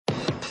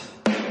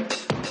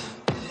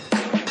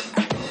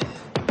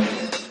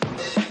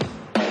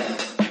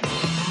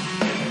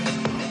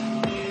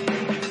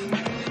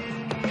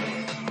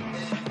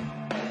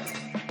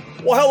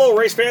Well, hello,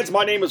 race fans.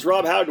 My name is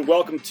Rob Howden.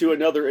 Welcome to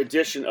another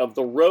edition of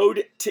the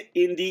Road to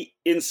Indy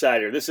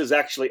Insider. This is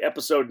actually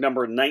episode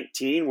number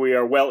 19. We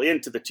are well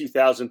into the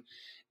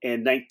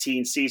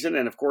 2019 season.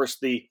 And, of course,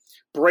 the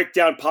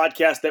breakdown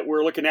podcast that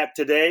we're looking at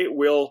today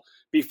will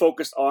be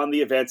focused on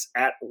the events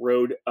at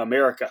Road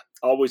America.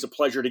 Always a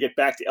pleasure to get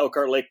back to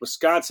Elkhart Lake,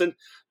 Wisconsin.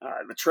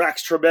 The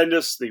track's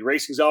tremendous. The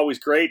racing's always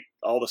great.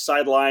 All the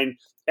sideline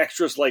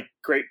extras like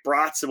great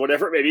brats and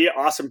whatever it may be,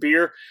 awesome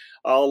beer,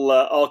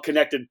 all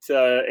connected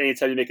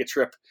anytime you make a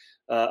trip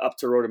up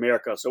to Road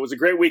America. So it was a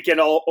great weekend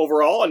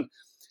overall. And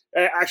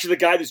actually,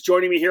 the guy that's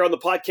joining me here on the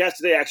podcast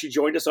today actually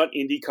joined us on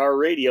IndyCar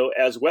Radio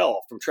as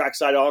well from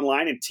Trackside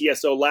Online and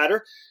TSO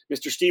Ladder,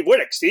 Mr. Steve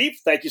Wittich. Steve,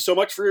 thank you so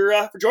much for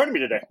joining me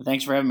today.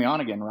 Thanks for having me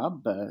on again,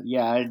 Rob.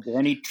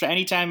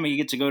 Anytime you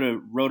get to go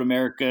to Road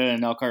America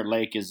and Elkhart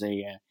Lake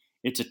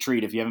it's a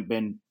treat. If you haven't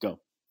been, go.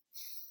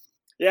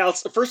 Yeah,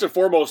 first and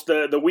foremost,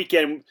 the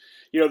weekend,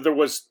 there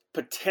was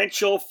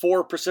potential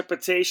for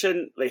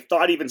precipitation. They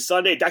thought even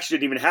Sunday. It actually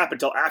didn't even happen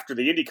until after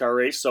the IndyCar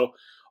race. So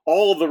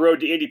all of the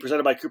Road to Indy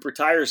presented by Cooper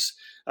Tires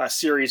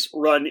series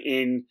run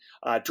in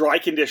dry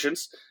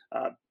conditions.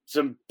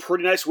 Some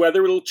pretty nice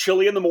weather, a little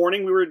chilly in the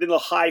morning. We were in the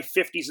high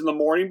 50s in the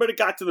morning, but it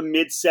got to the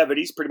mid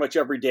 70s pretty much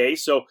every day.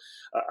 So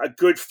a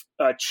good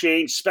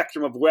change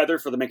spectrum of weather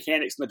for the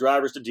mechanics and the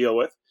drivers to deal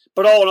with.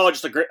 But all in all,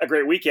 just a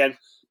great weekend.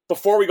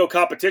 Before we go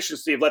competition,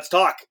 Steve, let's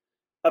talk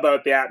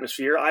about the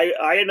atmosphere.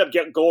 I ended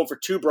up going for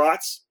two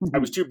brats. I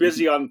was too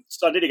busy on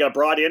Sunday to get a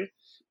brat in,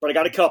 but I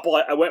got a couple.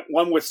 I went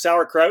one with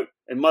sauerkraut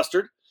and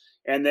mustard,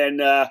 and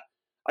then I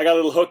got a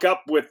little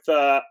hookup with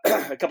a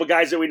couple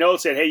guys that we know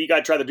saying, "Hey, you got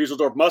to try the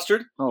Dusseldorf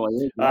mustard." Oh,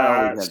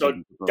 yeah. So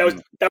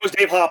that was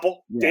Dave Hoppel.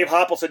 Yeah. Dave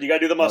Hoppel said, "You got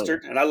to do the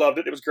mustard," and I loved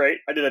it. It was great.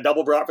 I did a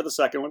double brat for the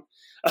second one.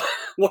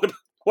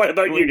 What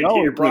about you? Did you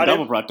get your brat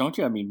double brat, don't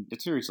you? I mean,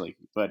 seriously.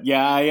 But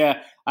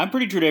yeah, I'm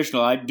pretty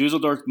traditional. I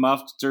Dusseldorf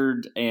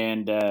mustard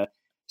and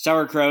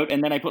sauerkraut,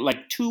 and then I put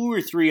like 2 or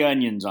 3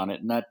 onions on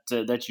it, and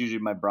that's usually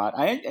my brat.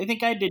 I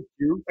think I did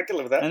 2. I can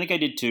live with that. I think I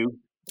did 2.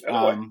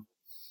 Oh,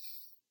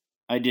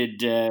 I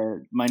did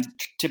my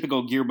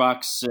typical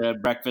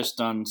gearbox breakfast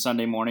on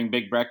Sunday morning,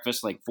 big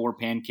breakfast, like 4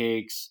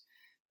 pancakes,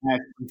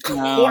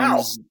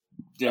 wow.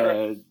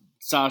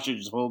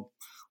 Sausage, whole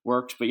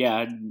works. But yeah,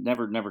 I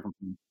never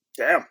complained.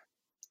 Damn.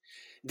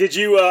 Did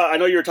you? I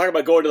know you were talking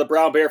about going to the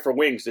Brown Bear for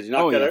wings. Did you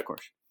not get it? Of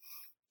course.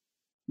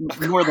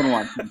 More than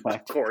one, in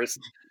fact. Of course.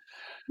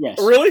 Yes.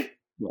 Really?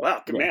 Yeah.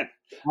 Wow, good man.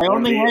 I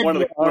only had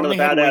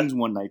badass wings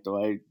one night,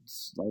 though. I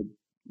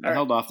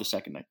held off the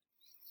second night.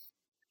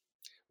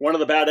 One of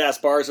the badass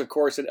bars, of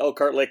course, in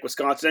Elkhart Lake,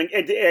 Wisconsin.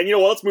 And you know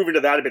what? Let's move into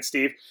that a bit,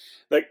 Steve.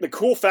 The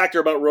cool factor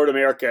about Road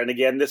America, and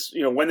again, this,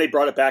 when they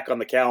brought it back on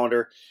the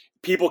calendar,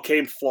 people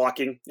came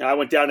flocking. I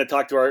went down and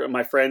talked to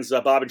my friends,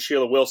 Bob and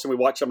Sheila Wilson. We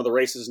watched some of the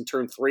races in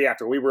turn 3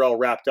 after we were all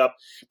wrapped up.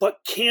 But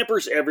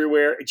campers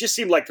everywhere. It just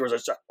seemed like there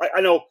was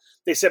I know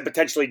they said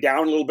potentially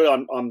down a little bit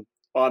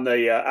on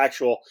the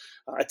actual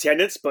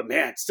attendance, but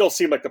man, it still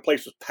seemed like the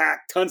place was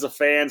packed. Tons of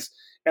fans,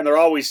 and they're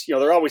always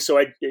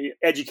so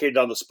educated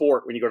on the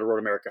sport when you go to Road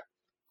America.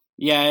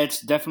 Yeah, it's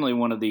definitely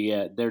one of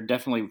the. They're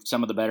definitely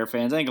some of the better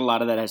fans. I think a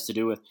lot of that has to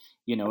do with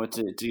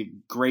it's a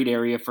great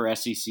area for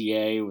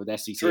SCCA with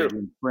SCCA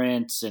doing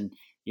sprints, and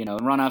the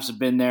runoffs have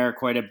been there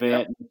quite a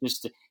bit.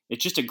 Yep.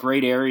 It's just a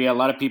great area. A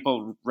lot of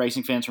people,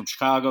 racing fans from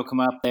Chicago, come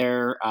up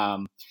there. A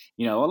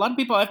lot of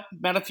people. I've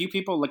met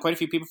quite a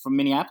few people from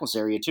Minneapolis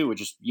area too,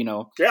 which is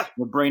the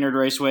Brainerd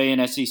Raceway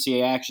and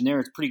SCCA action there.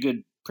 It's pretty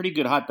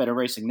good hotbed of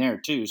racing there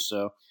too.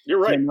 So you're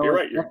right. You're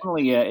right.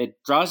 Definitely, it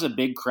draws a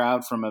big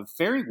crowd from a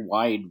very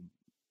wide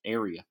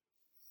area.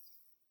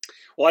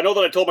 Well, I know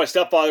that I told my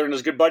stepfather and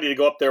his good buddy to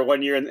go up there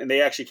one year, and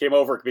they actually came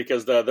over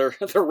because they're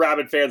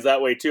rabid fans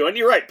that way too. And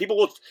you're right, people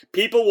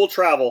will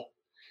travel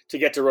to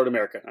get to Road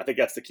America. I think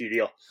that's the key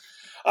deal.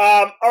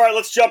 All right,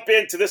 let's jump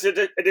into this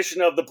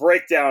edition of the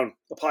Breakdown,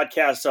 the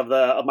podcast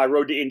of my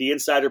Road to Indy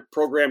Insider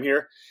program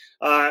here.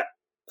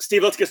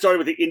 Steve, let's get started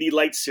with the Indy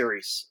Lights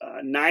Series.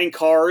 9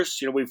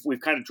 cars.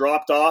 We've kind of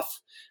dropped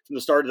off from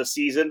the start of the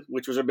season,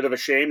 which was a bit of a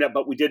shame.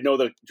 But we did know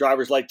that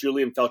drivers like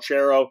Julian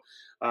Falchero,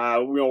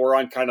 we're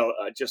on kind of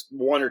just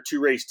 1 or 2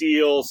 race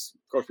deals.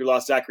 Of course, we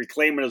lost Zachary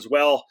Clayman as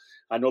well.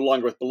 No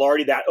longer with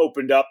Bilardi. That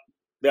opened up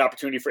the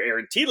opportunity for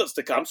Aaron Telitz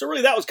to come. So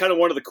really, that was kind of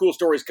one of the cool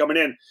stories coming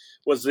in,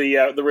 was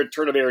the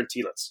return of Aaron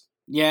Telitz.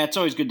 Yeah, it's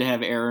always good to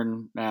have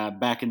Aaron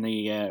back in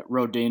the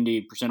Road to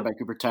Indy presented by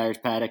Cooper Tires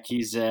paddock.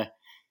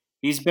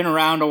 He's been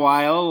around a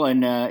while,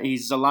 and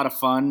he's a lot of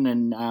fun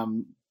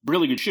and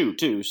really good shoe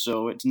too.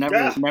 So it's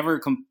never a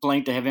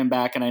complaint to have him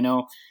back. And I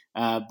know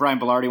Brian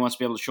Bilardi wants to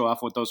be able to show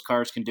off what those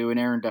cars can do, and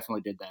Aaron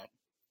definitely did that.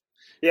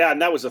 Yeah,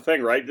 and that was the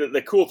thing, right?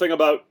 The cool thing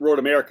about Road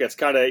America, it's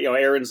kind of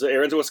Aaron's a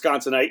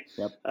Wisconsinite.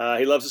 Yep.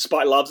 He loves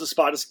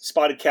the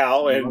spotted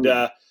cow,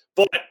 and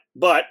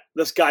but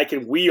this guy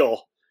can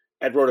wheel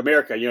at Road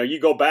America. You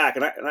go back,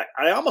 and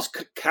I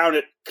almost count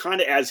it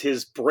kind of as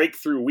his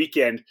breakthrough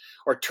weekend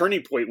or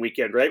turning point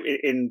weekend, right?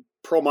 In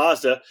Pro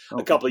Mazda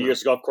a couple of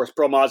years ago. Of course,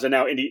 Pro Mazda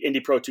now Indy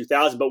Pro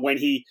 2000. But when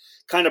he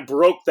kind of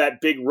broke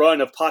that big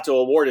run of Pato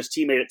O'Ward, his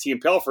teammate at Team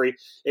Pelfrey,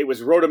 it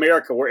was Road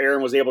America where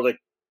Aaron was able to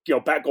go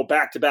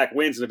back-to-back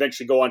wins and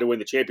eventually go on to win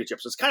the championship.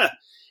 So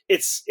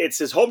it's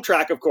his home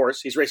track, of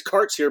course. He's raced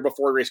karts here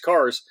before he raced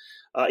cars,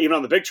 even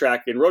on the big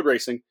track in road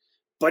racing.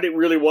 But it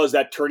really was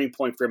that turning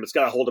point for him. It's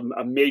got to hold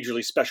a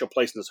majorly special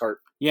place in his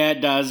heart. Yeah,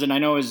 it does. And I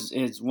know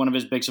his one of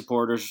his big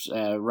supporters,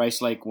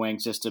 Rice Lake Wang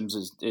Systems,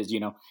 is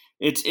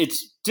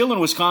it's still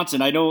in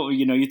Wisconsin. I know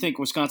you think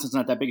Wisconsin's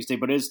not that big a state,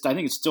 but I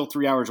think it's still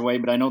 3 hours away.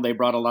 But I know they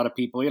brought a lot of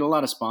people. He had a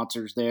lot of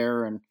sponsors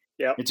there, and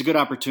it's a good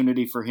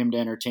opportunity for him to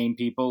entertain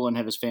people and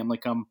have his family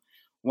come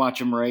watch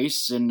him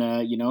race. And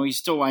he's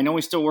still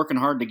working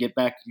hard to get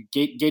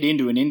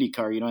into an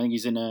IndyCar. I think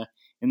he's in the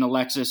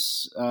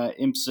Lexus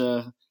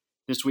IMSA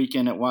this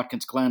weekend at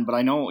Watkins Glen, but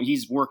I know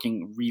he's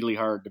working really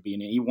hard to be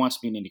he wants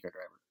to be an IndyCar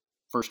driver.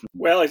 First,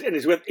 well, and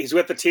he's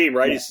with the team,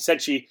 right? Yeah.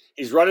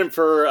 He's running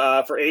for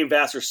Aim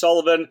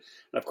Vassar-Sullivan, and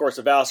of course,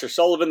 the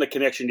Vassar-Sullivan, the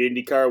connection to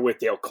IndyCar with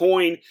Dale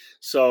Coyne.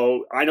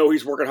 So I know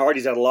he's working hard.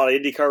 He's had a lot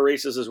of IndyCar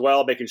races as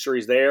well, making sure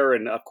he's there,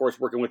 and of course,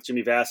 working with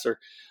Jimmy Vassar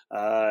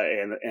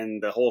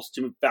and the whole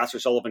Jimmy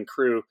Vassar-Sullivan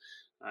crew.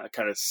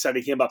 Kind of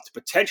setting him up to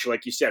potential,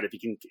 like you said, if he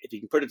can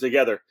put it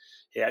together,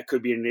 it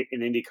could be an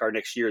IndyCar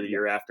next year or the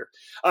year after.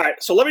 All right,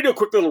 so let me do a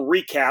quick little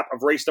recap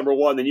of race number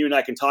 1, then you and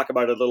I can talk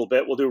about it a little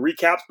bit. We'll do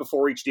recaps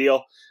before each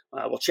deal.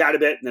 We'll chat a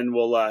bit, and then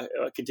we'll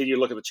continue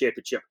to look at the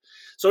championship.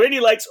 So Indy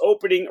Lights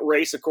opening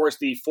race, of course,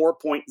 the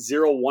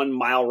 4.01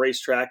 mile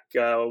racetrack,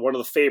 one of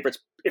the favorites,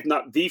 if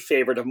not the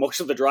favorite of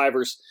most of the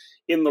drivers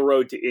in the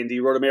road to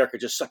Indy. Road America,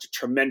 just such a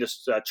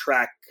tremendous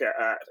track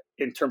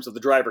in terms of the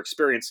driver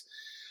experience.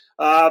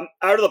 Out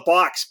of the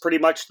box, pretty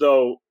much,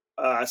 though,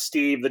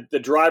 Steve, the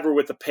driver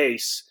with the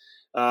pace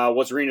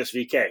was Rinus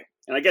VeeKay.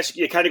 And I guess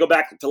you kind of go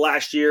back to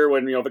last year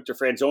when Victor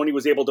Franzoni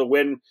was able to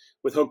win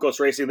with Juncos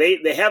Racing.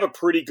 They have a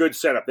pretty good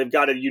setup. They've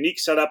got a unique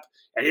setup,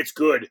 and it's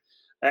good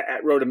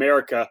at Road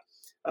America.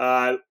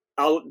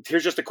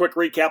 Here's just a quick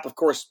recap. Of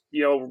course,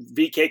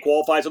 VeeKay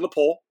qualifies on the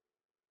pole,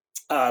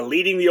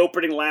 leading the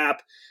opening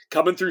lap,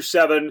 coming through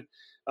 7.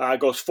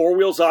 Goes 4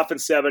 wheels off in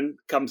 7,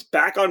 comes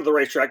back onto the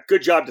racetrack.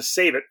 Good job to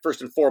save it,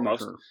 first and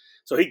foremost. Sure.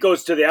 So he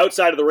goes to the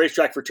outside of the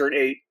racetrack for turn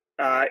 8.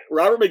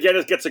 Robert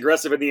McGinnis gets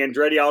aggressive in the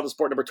Andretti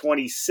Autosport number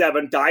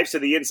 27, dives to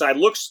the inside,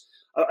 looks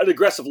an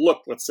aggressive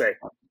look, let's say,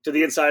 to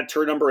the inside of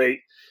turn number 8.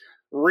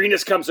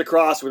 Rinus comes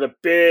across with a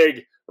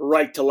big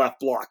right to left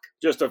block,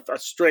 just a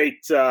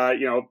straight,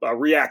 a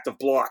reactive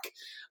block.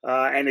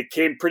 And it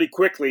came pretty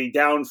quickly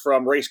down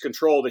from race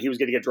control that he was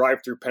going to get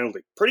drive-through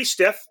penalty. Pretty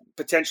stiff,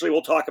 potentially.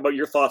 We'll talk about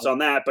your thoughts on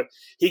that. But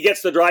he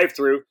gets the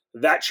drive-through.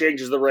 That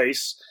changes the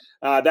race.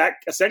 That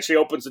essentially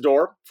opens the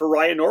door for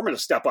Ryan Norman to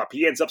step up.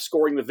 He ends up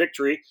scoring the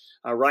victory.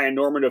 Ryan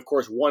Norman, of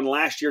course, won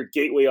last year at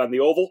Gateway on the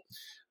Oval.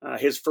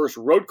 His first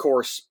road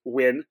course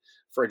win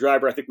for a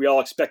driver I think we all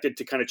expected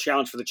to kind of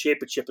challenge for the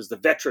championship as the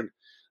veteran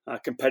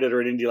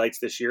competitor in Indy Lights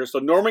this year. So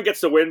Norman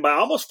gets the win by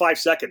almost 5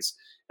 seconds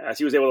as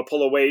he was able to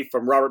pull away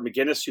from Robert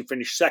McGinnis, who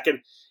finished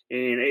second,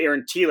 and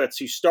Aaron Telitz,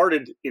 who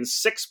started in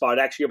 6th spot,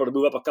 actually able to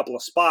move up a couple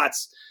of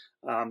spots,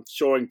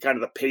 showing kind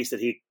of the pace that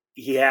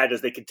he had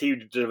as they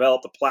continued to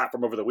develop the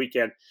platform over the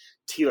weekend.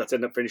 Telitz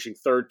ended up finishing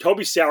 3rd.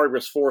 Toby Sowery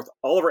was 4th.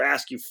 Oliver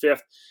Askew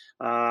 5th.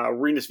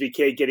 Rinus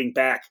VeeKay getting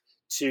back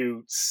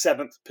to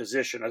 7th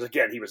position. As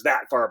again, he was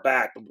that far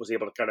back, but was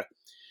able to kind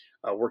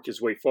of work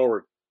his way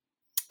forward.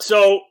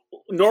 So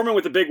Norman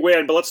with the big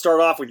win, but let's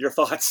start off with your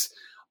thoughts.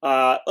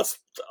 Let's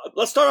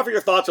start off with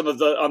your thoughts on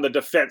the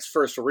defense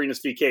first for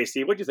Rinus VeeKay.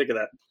 Steve, what do you think of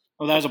that?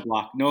 Well, that was a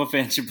block. No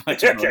offense,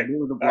 but it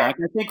was a block. Right.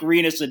 I think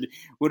Rinus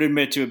would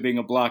admit to it being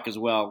a block as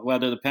well.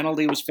 Whether the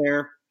penalty was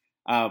fair,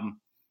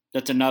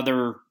 that's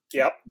another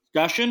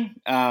discussion.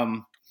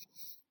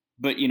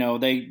 But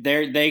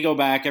they go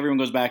back. Everyone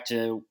goes back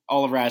to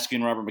Oliver Askew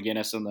and Robert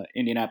McGinnis on the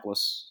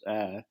Indianapolis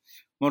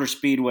Motor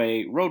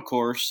Speedway road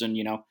course, and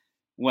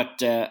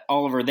what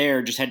Oliver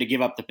there just had to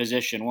give up the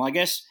position. Well, I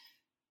guess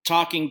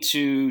talking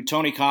to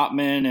Tony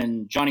Kottman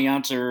and Johnny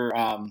Unser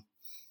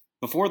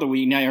before the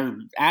week or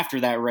after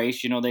that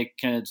race, they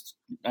kind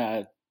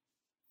of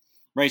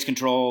race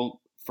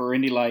control for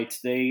Indy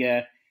Lights.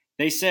 They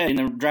said in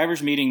the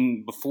drivers'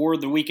 meeting before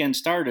the weekend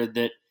started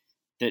that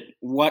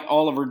what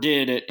Oliver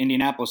did at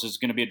Indianapolis is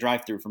going to be a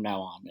drive-through from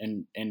now on,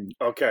 and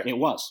it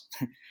was.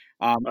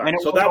 And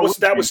so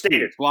that was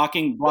stated.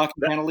 Blocking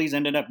penalties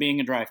ended up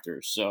being a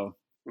drive-through. So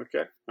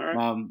okay, all right.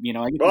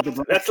 I guess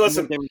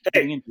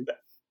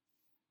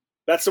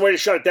that's the way to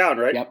shut it down,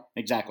 right? Yep,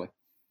 exactly.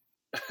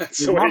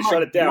 That's the way to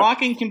shut it down.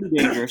 Blocking can be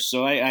dangerous,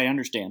 so I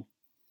understand.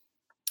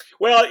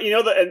 Well,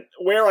 and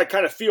where I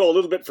kind of feel a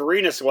little bit for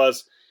Rinus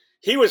was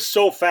he was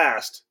so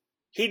fast.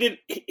 He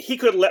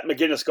could let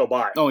McGinnis go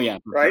by. Oh yeah,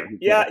 right. Sure.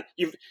 Yeah,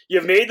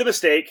 you've made the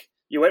mistake.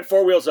 You went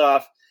 4 wheels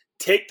off.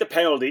 Take the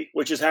penalty,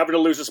 which is having to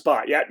lose a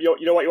spot. Yeah, you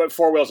know what? You went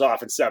 4 wheels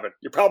off in 7.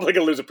 You're probably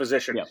going to lose a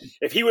position. Yep.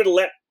 If he would have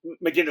let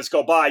McGinnis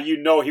go by, he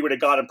would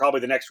have got him probably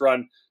the next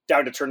run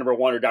down to turn number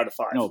 1 or down to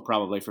 5. No,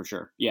 probably for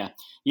sure. Yeah.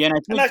 And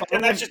I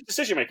think that's just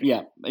decision making.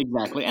 Yeah,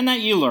 exactly. And that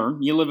you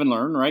live and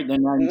learn, right?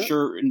 And I'm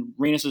sure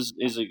Renus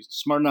is a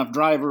smart enough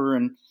driver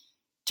and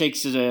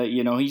takes it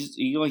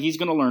he's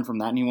going to learn from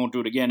that and he won't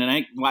do it again.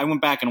 And I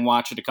went back and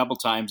watched it a couple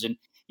times, and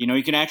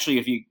you can actually,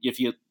 if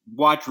you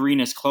watch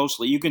Renus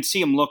closely, you can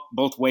see him look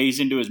both ways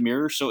into his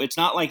mirror. So it's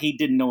not like he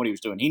didn't know what he was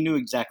doing. He knew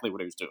exactly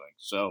what he was doing.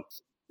 So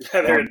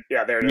there it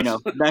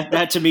is.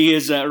 That to me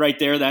is right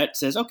there. That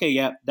says, okay,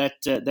 yeah,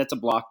 that's a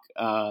block.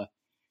 And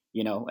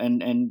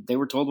they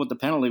were told what the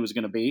penalty was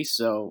going to be,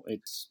 so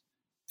it's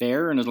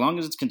fair. And as long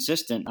as it's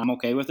consistent, I'm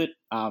okay with it.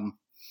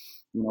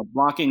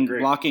 Blocking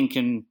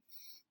can,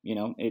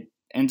 it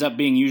ends up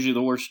being usually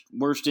the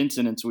worst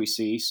incidents we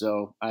see.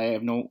 So I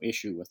have no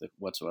issue with it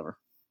whatsoever.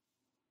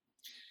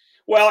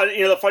 Well,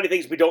 the funny thing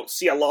is we don't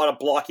see a lot of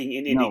blocking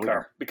in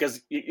IndyCar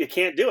because you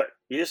can't do it.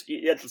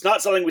 It's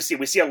not something we see.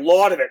 We see a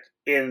lot of it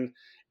in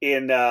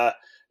the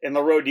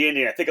road to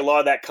Indy. I think a lot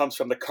of that comes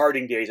from the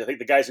karting days. I think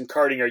the guys in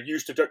karting are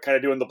used to kind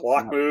of doing the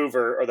block move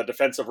or the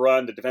defensive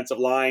run, the defensive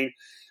line,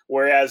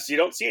 whereas you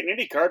don't see it in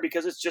IndyCar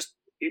because it's just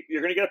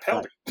you're going to get a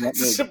penalty.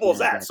 It's as simple as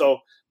that. So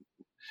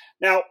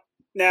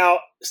now,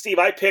 Steve,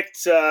 I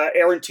picked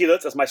Aaron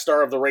Telitz as my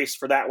star of the race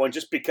for that one,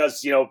 just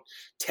because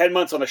 10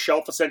 months on the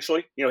shelf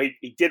essentially.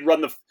 He did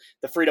run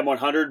the Freedom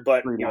 100,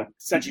 but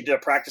essentially did a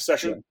practice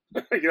session.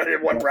 He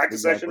had one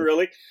practice session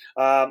really,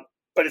 but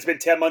it's been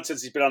 10 months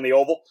since he's been on the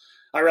oval.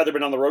 I'd rather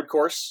been on the road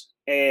course,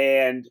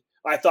 and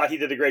I thought he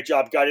did a great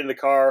job. Got in the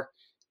car,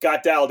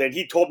 got dialed in.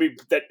 He told me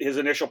that his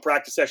initial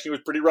practice session, he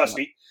was pretty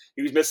rusty.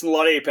 He was missing a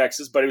lot of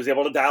apexes, but he was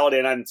able to dial it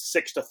in on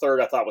 6th to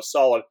 3rd. I thought was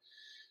solid.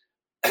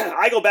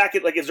 I go back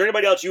at is there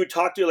anybody else you would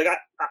talk to?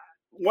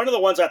 One of the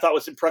ones I thought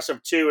was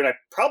impressive too, and I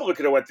probably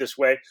could have went this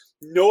way,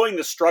 knowing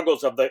the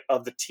struggles of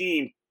the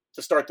team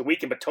to start the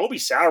weekend. But Toby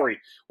Sowery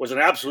was an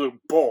absolute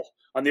bull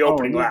on the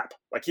opening lap.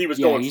 He was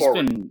going forward.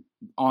 He's been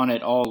on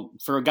it all.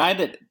 For a guy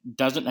that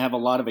doesn't have a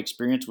lot of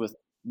experience with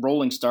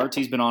rolling starts,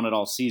 he's been on it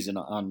all season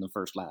on the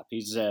first lap.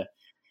 He's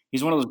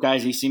one of those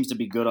guys. He seems to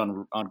be good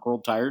on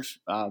cold tires,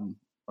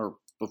 or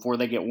before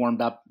they get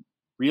warmed up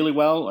really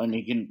well, and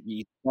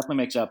he definitely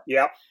makes up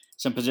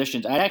some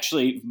positions. I'd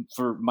actually,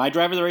 for my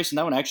driver of the race, and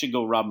that one, actually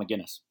go Rob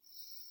McGinnis.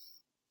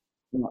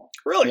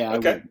 Really? Yeah.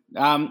 Okay.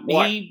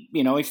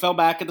 He fell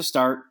back at the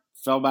start.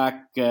 He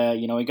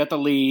got the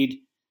lead.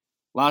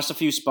 Lost a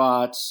few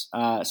spots,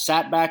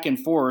 sat back in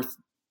 4th,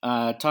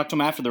 talked to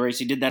him after the race.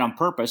 He did that on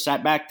purpose,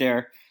 sat back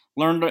there,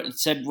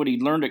 said what he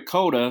learned at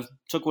COTA,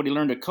 took what he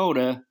learned at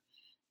COTA,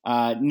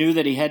 knew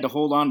that he had to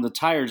hold on to the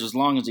tires as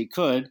long as he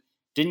could,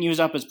 didn't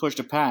use up his push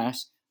to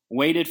pass,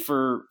 waited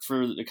for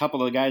a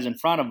couple of the guys in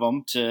front of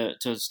him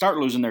to start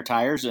losing their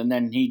tires, and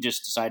then he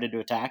just decided to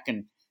attack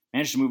and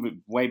managed to move it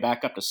way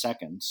back up to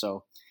 2nd.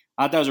 So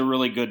I thought that was a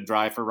really good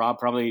drive for Rob,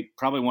 probably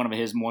one of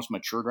his most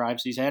mature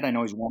drives he's had. I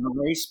know he's won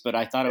a race, but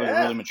I thought it was a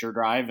really mature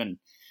drive. And,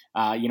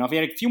 if he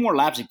had a few more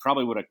laps, he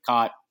probably would have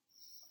caught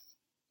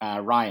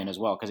Ryan as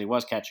well, because he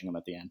was catching him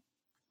at the end.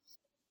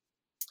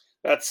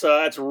 That's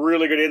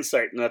really good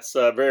insight, and that's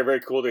very, very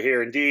cool to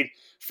hear. Indeed,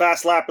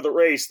 fast lap of the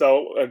race,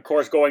 though, of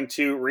course, going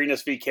to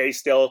Renus VK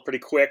still pretty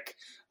quick,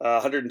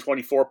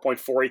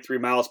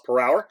 124.483 miles per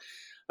hour.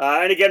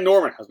 And again,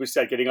 Norman, as we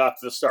said, getting off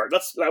to the start.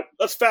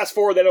 Let's fast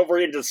forward that over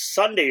into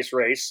Sunday's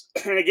race.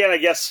 And again, I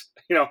guess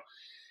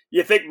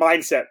you think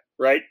mindset,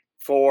 right?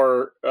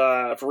 For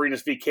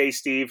Renus VK,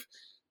 Steve,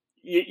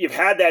 you've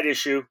had that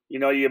issue.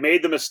 You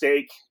made the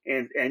mistake,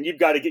 and you've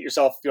got to get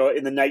yourself,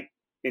 in the night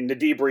in the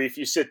debrief.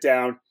 You sit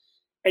down,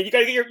 and you got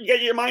to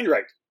get your mind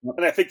right.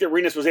 And I think that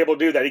Renus was able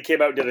to do that. He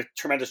came out and did a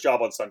tremendous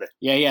job on Sunday.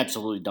 Yeah, he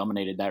absolutely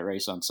dominated that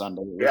race on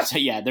Sunday.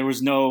 There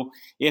was no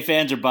ifs,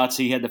 ands, or buts.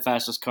 He had the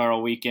fastest car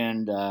all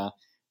weekend.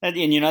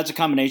 And that's a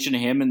combination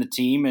of him and the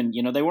team. And,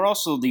 they were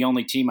also the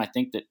only team, I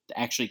think, that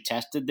actually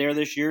tested there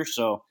this year.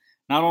 So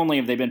not only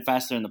have they been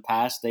faster in the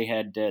past,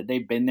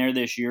 they've been there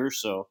this year.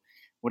 So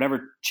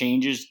whatever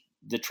changes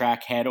the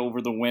track had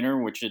over the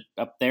winter, which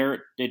up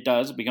there it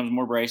does, it becomes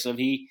more abrasive.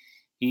 He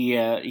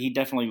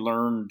definitely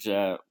learned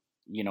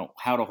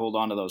how to hold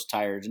on to those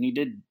tires. And he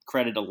did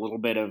credit a little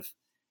bit of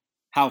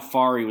how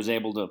far he was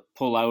able to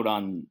pull out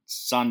on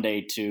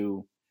Sunday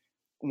to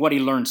what he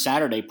learned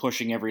Saturday,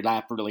 pushing every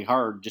lap really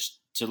hard just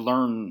to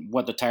learn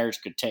what the tires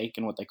could take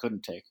and what they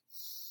couldn't take.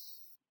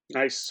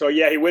 Nice. So,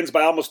 he wins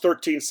by almost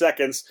 13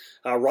 seconds.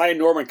 Ryan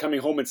Norman coming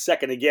home in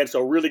 2nd again.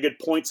 So, really good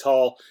points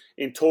haul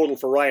in total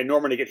for Ryan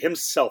Norman to get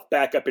himself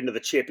back up into the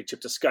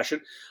championship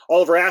discussion.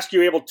 Oliver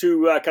Askew able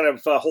to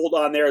hold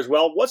on there as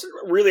well. Wasn't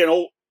really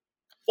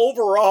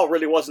overall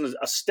really wasn't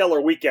a stellar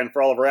weekend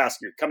for Oliver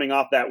Askew. Coming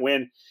off that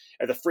win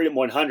at the Freedom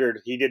 100,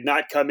 he did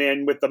not come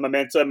in with the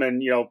momentum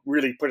and,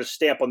 really put a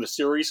stamp on the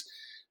series.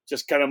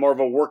 Just kind of more of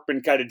a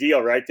workman kind of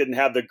deal, right? Didn't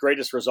have the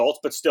greatest results,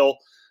 but still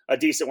a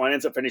decent one.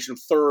 Ends up finishing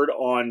 3rd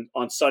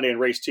on Sunday in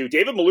race 2.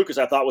 David Malukas,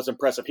 I thought, was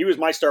impressive. He was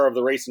my star of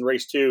the race in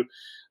race 2.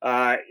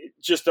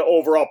 Just the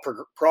overall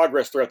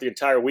progress throughout the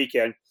entire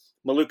weekend.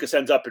 Malukas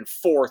ends up in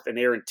 4th, and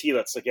Aaron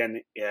Telitz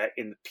again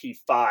in the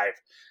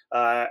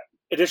P5.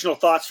 additional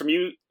thoughts from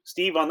you,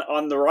 Steve,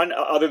 on the run,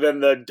 other than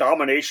the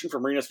domination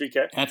from Rinus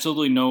VK?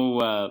 Absolutely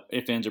no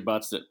ifs, ands, or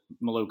buts that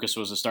Malukas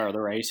was the star of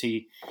the race.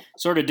 He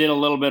sort of did a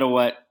little bit of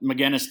what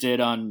McGuinness did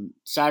on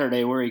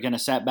Saturday, where he kind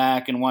of sat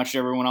back and watched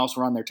everyone else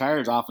run their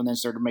tires off and then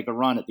started to make a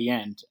run at the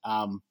end.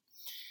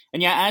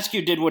 And yeah,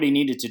 Askew did what he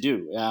needed to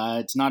do.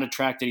 It's not a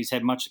track that he's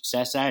had much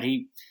success at.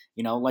 He,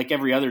 like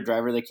every other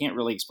driver, they can't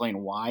really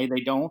explain why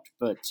they don't.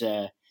 But,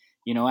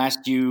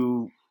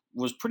 Askew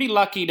was pretty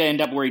lucky to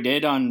end up where he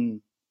did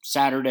on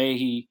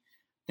Saturday.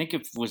 I think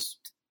it was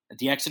at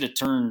the exit of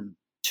turn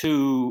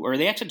 2 or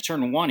the exit of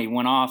turn 1. He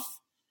went off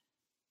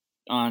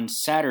on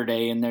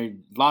Saturday and they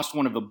lost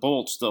one of the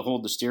bolts to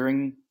hold the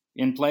steering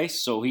in place.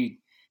 So he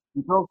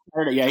broke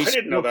Saturday. Yeah,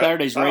 he broke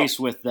Saturday's race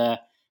with a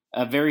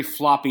very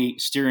floppy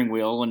steering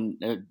wheel. And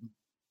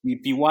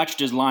if you watched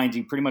his lines,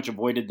 he pretty much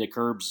avoided the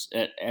curbs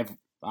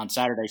on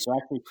Saturday. So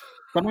actually,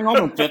 coming home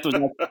in 5th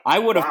was I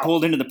would have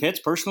pulled into the pits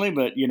personally,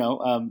 but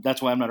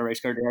that's why I'm not a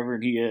race car driver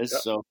and he is.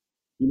 Yep. So.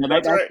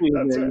 That's right. He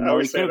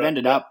could have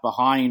ended up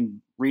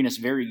behind Rinus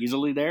very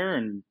easily there,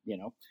 and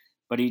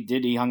but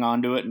he hung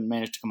on to it and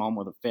managed to come home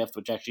with a 5th,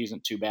 which actually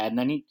isn't too bad. And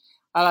then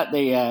I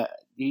thought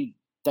he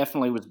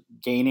definitely was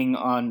gaining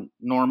on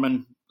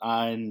Norman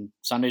in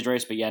Sunday's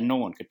race, but no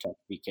one could touch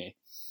BK.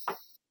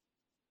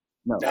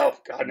 No,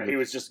 God, no, he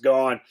was just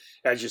gone,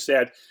 as you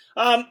said.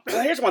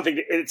 Here's one thing.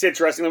 It's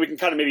interesting that we can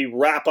kind of maybe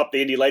wrap up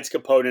the Indy Lights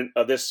component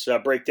of this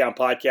breakdown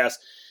podcast.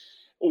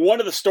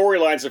 One of the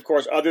storylines, of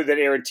course, other than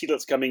Aaron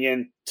Tielitz coming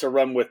in to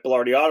run with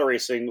Belardi Auto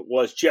Racing,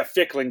 was Jeff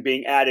Fickling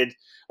being added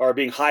or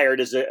being hired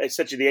as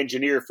essentially the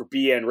engineer for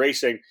BN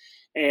Racing.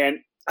 And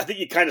I think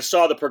you kind of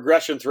saw the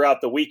progression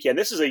throughout the weekend.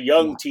 This is a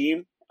young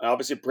team.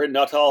 Obviously, Bryn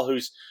Nuttall,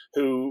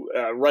 who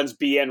runs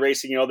BN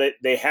Racing,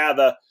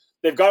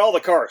 they've got all the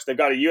cars. They've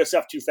got a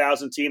USF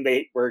 2000 team.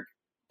 They were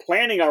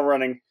planning on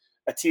running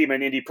a team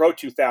in Indy Pro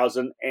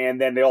 2000, and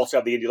then they also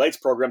have the Indy Lights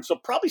program. So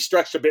probably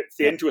stretched a bit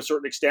thin to a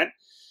certain extent.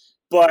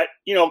 But,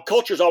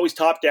 culture's always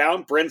top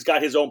down. Bryn's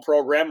got his own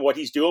program, what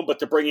he's doing. But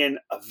to bring in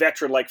a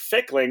veteran like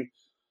Fickling,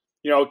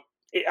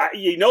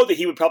 that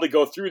he would probably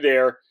go through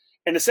there.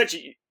 And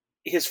essentially,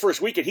 his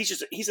first weekend,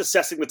 he's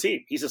assessing the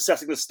team. He's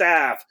assessing the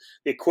staff,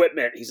 the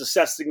equipment. He's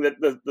assessing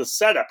the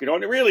setup, And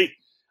really,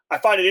 I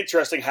find it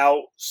interesting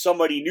how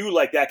somebody new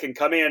like that can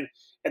come in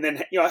and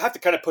then, have to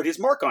kind of put his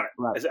mark on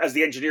it as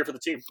the engineer for the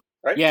team,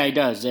 right? Yeah, he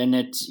does. And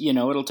it's,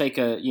 it'll take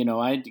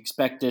I'd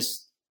expect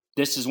this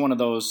is one of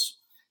those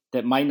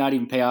that might not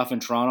even pay off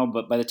in Toronto,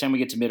 but by the time we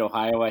get to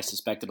Mid-Ohio, I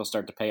suspect it'll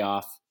start to pay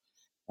off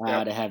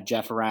to have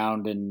Jeff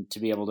around and to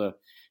be able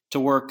to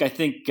work. I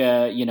think,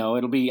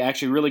 it'll be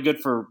actually really good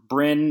for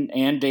Bryn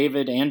and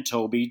David and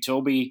Toby.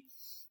 Toby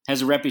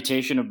has a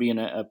reputation of being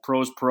a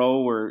pro's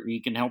pro where he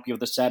can help you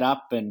with the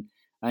setup, and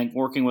I think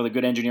working with a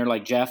good engineer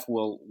like Jeff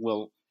will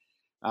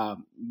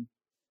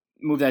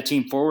move that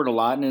team forward a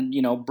lot.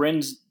 And,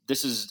 Bryn's,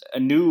 this is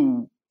a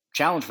new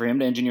challenge for him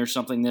to engineer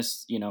something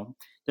this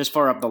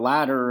far up the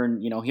ladder,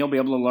 and he'll be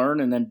able to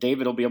learn, and then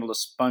David will be able to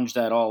sponge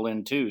that all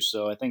in too.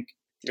 So I think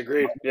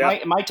agreed. Yeah,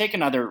 it might take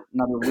another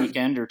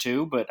weekend or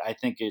two, but I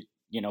think it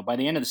by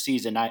the end of the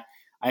season, I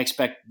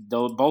expect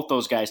both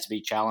those guys to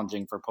be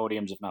challenging for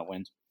podiums, if not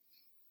wins.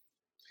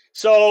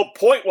 So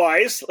point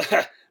wise,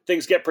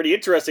 things get pretty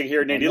interesting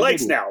here in Indy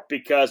Lights now,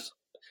 because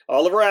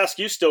Oliver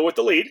Askew still with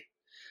the lead.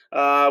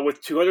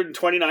 With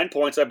 229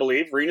 points, I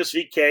believe. Rinus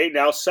VK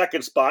now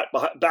second spot,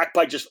 back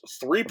by just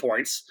 3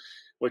 points,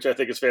 which I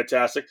think is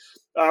fantastic.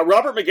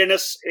 Robert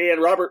McGuinness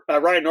and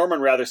Ryan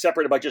Norman,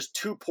 separated by just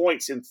 2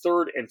 points in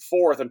third and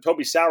fourth, and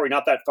Toby Sowery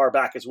not that far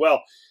back as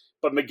well.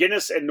 But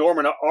McGuinness and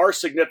Norman are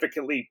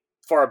significantly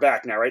far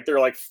back now, right?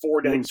 They're like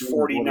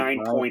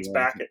 49 points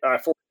back,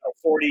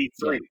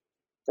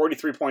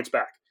 43 points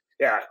back.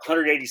 Yeah,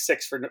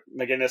 186 for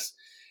McGuinness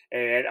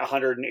and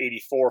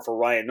 184 for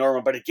Ryan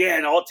Norman. But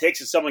again, all it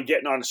takes is someone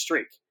getting on a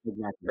streak,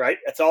 right?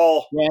 That's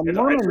all. Yeah,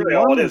 Norman's really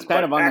all it is.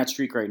 Kind of on that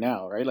streak right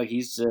now, right? Like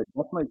he's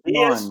definitely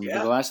on.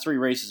 The last 3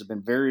 races have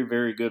been very,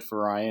 very good for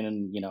Ryan,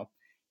 and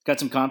got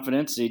some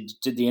confidence. He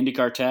did the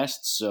IndyCar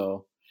test,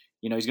 so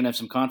he's going to have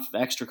some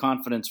extra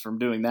confidence from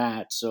doing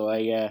that. So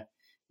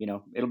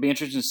it'll be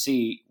interesting to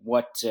see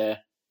what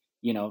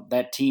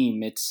that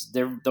team.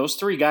 Those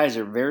 3 guys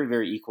are very,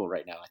 very equal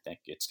right now. I think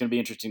it's going to be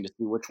interesting to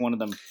see which one of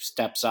them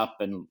steps up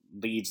and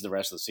leads the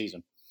rest of the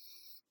season.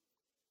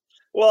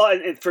 Well,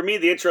 and for me,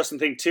 the interesting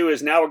thing too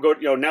is now we go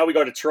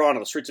to Toronto,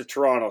 the streets of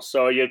Toronto.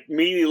 So you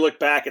immediately look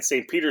back at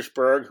St.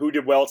 Petersburg, who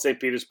did well at St.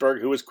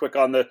 Petersburg, who was quick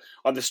on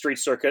the street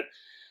circuit.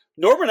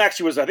 Norman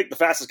actually was, I think, the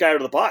fastest guy out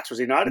of the box, was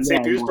he not, at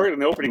St. Petersburg in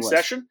the opening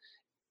session?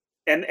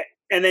 And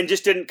then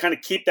just didn't kind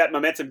of keep that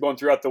momentum going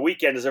throughout the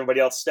weekend as everybody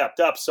else stepped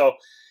up. So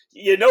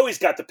he's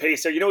got the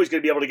pace there. He's going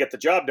to be able to get the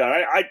job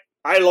done.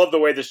 I love the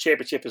way this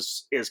championship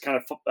is kind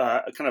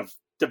of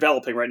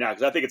developing right now,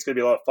 because I think it's going to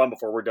be a lot of fun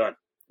before we're done.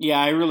 Yeah,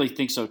 I really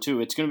think so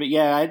too. It's going to be.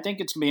 Yeah, I think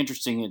it's going to be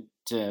interesting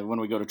when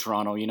we go to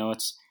Toronto.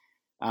 It's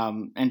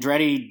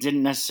Andretti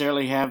didn't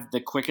necessarily have the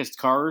quickest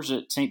cars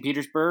at St.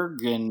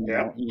 Petersburg, and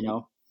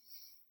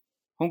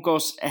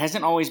Juncos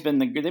hasn't always been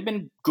they've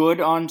been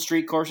good on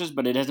street courses,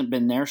 but it hasn't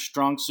been their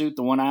strong suit.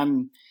 The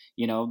one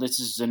this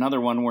is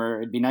another one where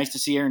it'd be nice to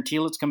see Aaron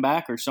Telitz come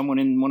back or someone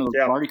in one of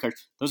those party cars.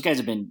 Those guys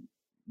have been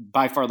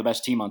by far the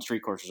best team on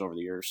street courses over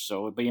the years.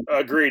 So it'd be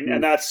agreed.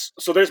 And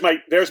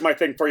there's my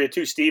thing for you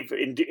too, Steve.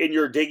 In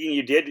your digging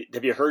you did,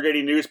 have you heard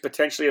any news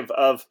potentially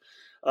of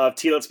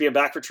Telitz being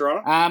back for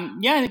Toronto?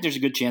 Yeah, I think there's a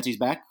good chance he's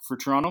back for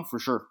Toronto for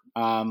sure.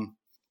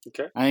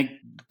 Okay. I think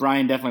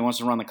Brian definitely wants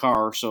to run the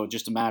car, so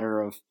just a matter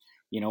of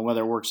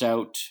whether it works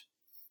out,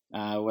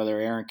 whether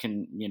Aaron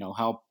can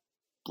help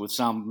with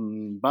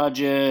some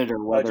budget,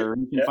 or whether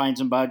he can find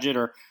some budget,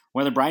 or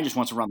whether Brian just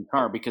wants to run the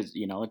car because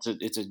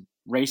it's a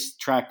race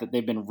track that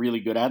they've been really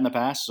good at in the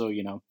past. So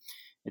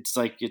it's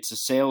like it's a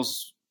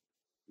sales,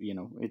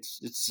 it's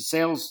a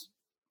sales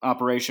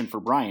operation for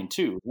Brian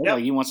too. Right? Yep.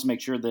 Like he wants to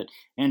make sure that,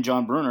 and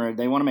John Bruner,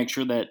 they want to make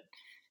sure that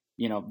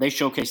they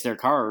showcase their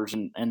cars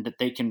and that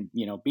they can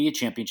be a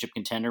championship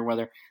contender,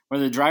 whether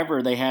the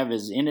driver they have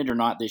is in it or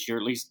not this year.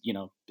 At least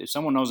if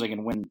someone knows they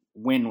can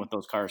win with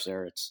those cars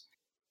there, it's.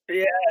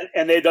 Yeah,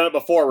 and they've done it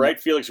before, right?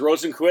 Felix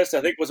Rosenquist,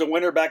 I think, was a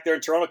winner back there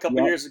in Toronto a couple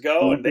of years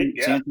ago. And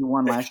Santi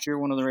won last year,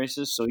 one of the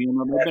races. So,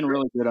 they've been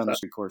really good on the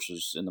street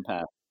courses in the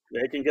past.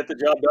 They can get the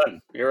job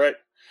done. You're right.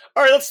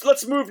 All right,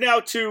 let's move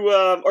now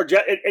to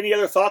any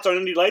other thoughts on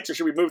Indy Lights, or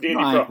should we move to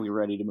Indy Pro? I think we're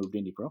ready to move to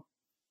Indy Pro.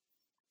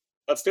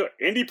 Let's do it.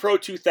 Indy Pro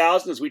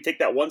 2000 as we take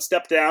that one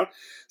step down.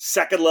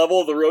 Second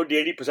level of the Road to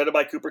Indy presented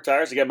by Cooper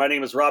Tires. Again, my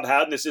name is Rob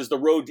Howden. This is the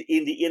Road to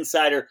Indy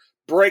Insider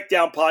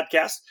Breakdown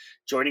Podcast.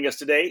 Joining us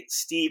today,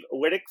 Steve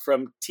Wittich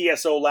from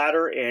TSO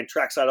Ladder and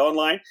Trackside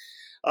Online.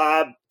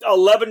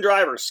 11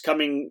 drivers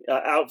coming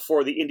out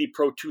for the Indy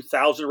Pro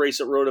 2000 race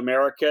at Road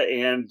America.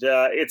 And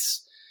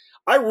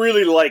I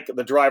really like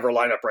the driver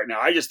lineup right now.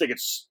 I just think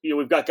it's,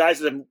 we've got guys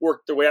that have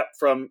worked their way up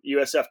from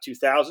USF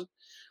 2000.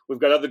 We've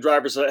got other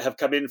drivers that have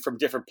come in from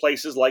different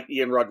places, like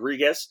Ian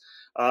Rodriguez.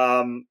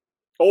 Overall,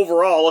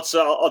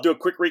 I'll do a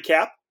quick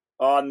recap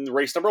on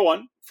race number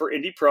 1 for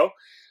Indy Pro.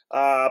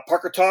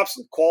 Parker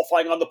Thompson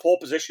qualifying on the pole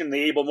position in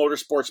the Abel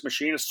Motorsports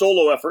machine, a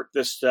solo effort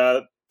this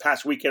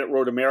past weekend at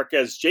Road America,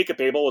 as Jacob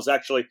Abel was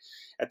actually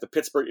at the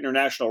Pittsburgh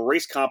International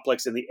Race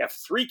Complex in the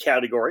F3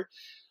 category.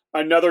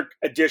 Another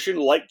addition,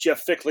 like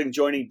Jeff Fickling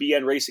joining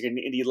BN Racing and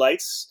Indy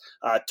Lights.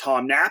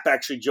 Tom Knapp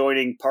actually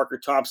joining Parker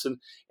Thompson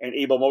and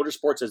Abel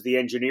Motorsports as the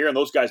engineer. And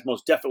those guys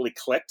most definitely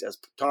clicked, as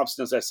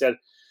Thompson, as I said,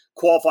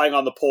 qualifying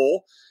on the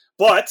pole.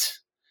 But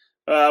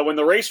when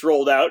the race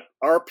rolled out,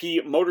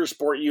 RP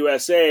Motorsport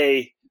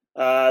USA,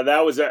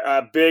 that was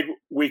a big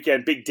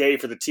weekend, big day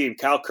for the team.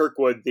 Kyle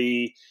Kirkwood,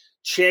 the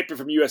champion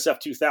from USF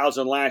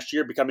 2000 last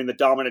year, becoming the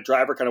dominant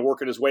driver, kind of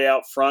working his way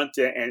out front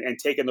and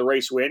taking the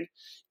race win.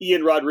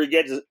 Ian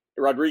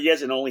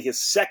Rodriguez in only his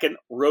second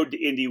Road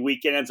to Indy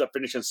weekend ends up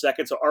finishing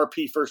second. So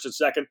RP first and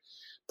second.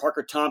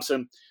 Parker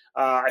Thompson,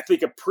 I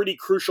think a pretty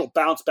crucial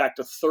bounce back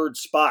to third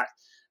spot.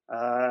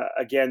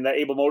 Again, the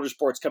Abel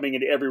Motorsports coming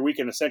into every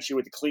weekend essentially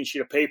with a clean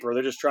sheet of paper.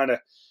 They're just trying to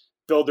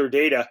build their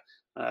data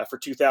for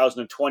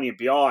 2020 and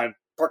beyond.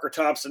 Parker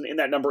Thompson in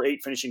that number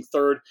 8, finishing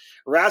third.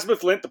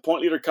 Rasmus Lint, the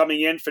point leader,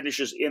 coming in,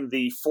 finishes in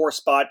the 4th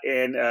spot.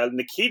 And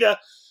Nikita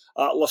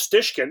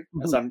Lostishkin,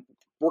 as I'm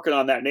working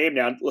on that name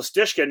now,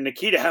 Lostishkin,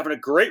 Nikita having a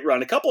great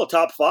run. A couple of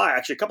top 5,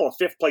 actually a couple of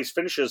 5th place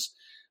finishes,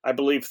 I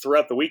believe,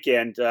 throughout the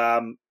weekend.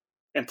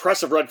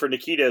 Impressive run for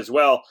Nikita as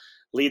well,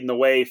 leading the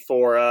way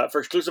for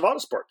Exclusive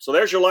Autosport. So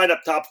there's your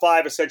lineup, top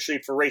 5 essentially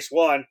for race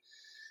 1.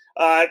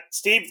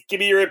 Steve,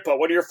 give me your input.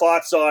 What are your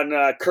thoughts on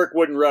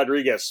Kirkwood and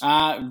Rodriguez?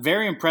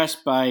 Very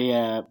impressed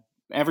by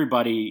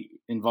everybody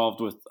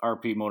involved with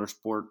RP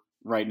Motorsport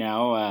right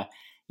now.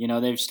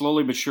 They've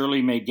slowly but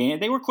surely made gains.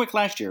 They were quick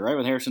last year, right,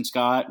 with Harrison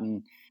Scott,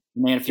 and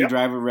they had a few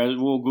drivers.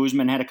 Raul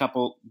Guzman had a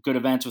couple good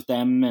events with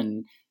them,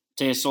 and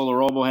Teja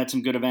Solorobo had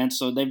some good events.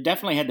 So they've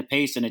definitely had the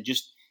pace, and it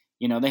just,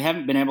 they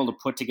haven't been able to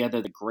put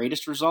together the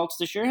greatest results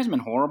this year. It hasn't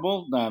been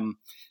horrible.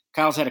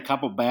 Kyle's had a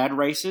couple bad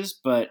races,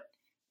 but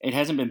it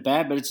hasn't been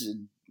bad, but it's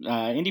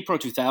Indy Pro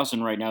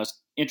 2000 right now is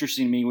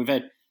interesting to me. We've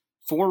had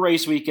 4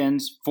 race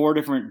weekends, 4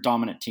 different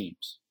dominant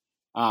teams.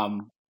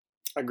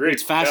 Agreed.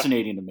 It's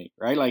fascinating to me,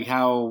 right? Like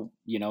how,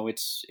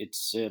 it's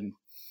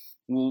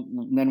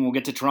then we'll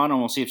get to Toronto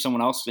and we'll see if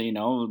someone else,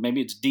 maybe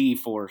it's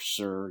D-Force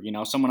or,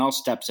 someone else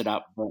steps it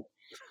up. But,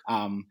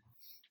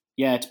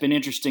 it's been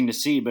interesting to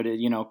see. But,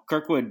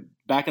 Kirkwood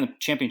back in the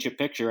championship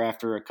picture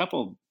after a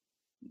couple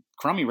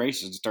crummy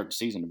races to start the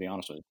season, to be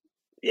honest with you.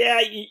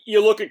 Yeah,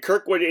 you look at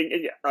Kirkwood,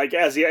 and like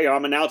as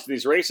I'm announcing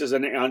these races,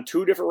 and on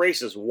 2 different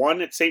races,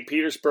 one at St.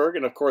 Petersburg,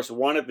 and of course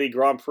one at the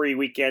Grand Prix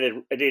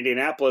weekend at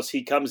Indianapolis.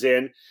 He comes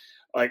in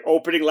like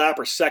opening lap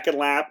or second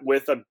lap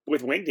with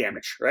wing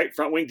damage, right?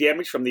 Front wing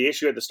damage from the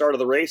issue at the start of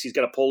the race. He's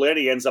got to pull in.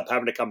 He ends up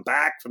having to come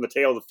back from the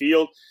tail of the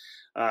field.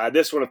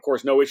 This one, of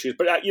course, no issues.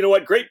 But you know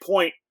what? Great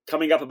point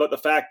coming up about the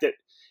fact that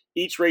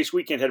each race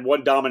weekend had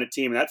one dominant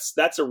team. And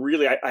that's a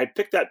really, I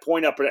picked that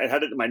point up and I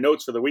had it in my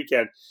notes for the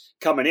weekend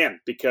coming in,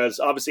 because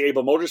obviously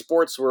Abel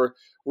Motorsports were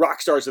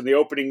rock stars in the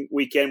opening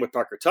weekend with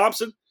Parker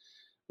Thompson.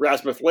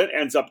 Rasmus Lindh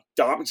ends up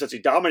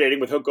essentially dominating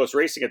with Juncos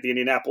Racing at the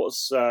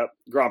Indianapolis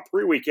Grand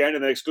Prix weekend,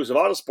 and then Exclusive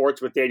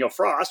Autosports with Daniel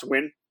Frost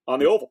win on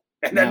the oval.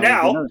 And then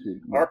now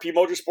RP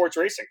Motorsports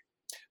Racing.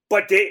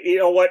 But you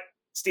know what,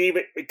 Steve,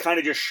 it kind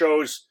of just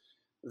shows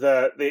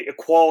the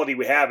equality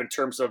we have in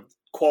terms of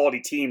quality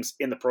teams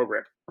in the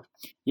program.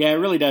 Yeah, it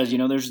really does.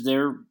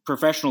 They're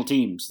professional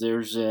teams.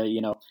 There's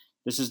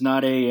this is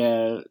not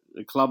a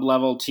club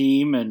level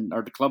team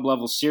or the club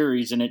level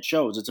series, and it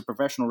shows. It's a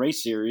professional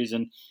race series,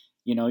 and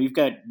you've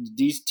got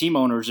these team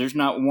owners. There's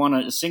not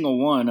a single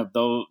one of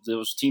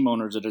those team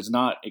owners that is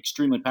not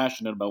extremely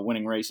passionate about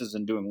winning races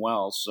and doing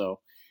well. So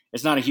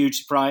it's not a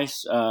huge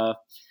surprise,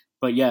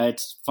 but yeah,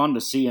 it's fun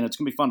to see, and it's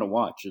gonna be fun to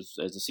watch as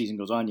the season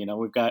goes on.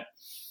 We've got,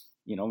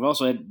 we've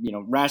also had,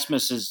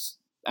 Rasmus is.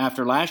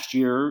 After last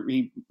year,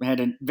 he had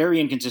a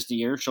very inconsistent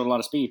year, showed a lot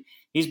of speed.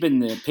 He's been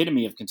the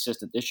epitome of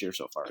consistent this year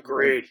so far.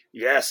 Agreed.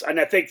 Yes. And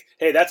I think,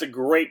 hey, that's a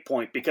great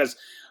point, because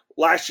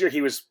last year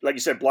he was, like you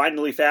said,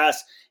 blindingly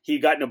fast. He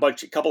got in a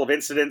couple of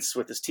incidents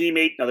with his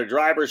teammate and other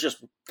drivers,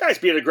 just guys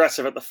being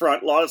aggressive at the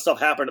front. A lot of stuff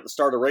happened at the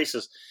start of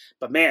races.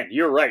 But man,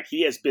 you're right.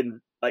 He has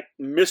been like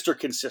Mr.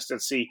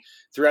 Consistency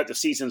throughout the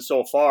season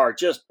so far,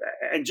 just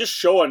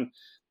showing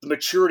the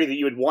maturity that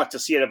you would want to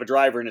see out of a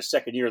driver in his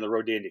second year in the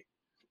Road to Indy.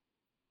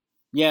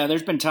 Yeah,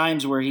 there's been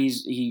times where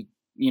he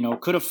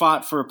could have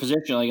fought for a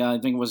position. Like I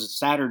think it was a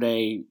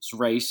Saturday's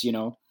race.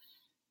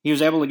 He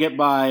was able to get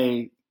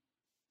by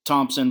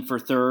Thompson for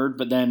third,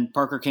 but then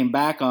Parker came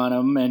back on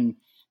him. And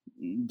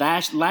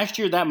last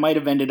year that might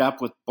have ended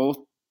up with both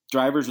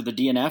drivers with a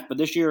DNF. But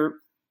this year,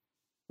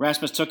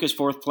 Rasmus took his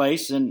fourth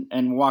place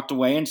and walked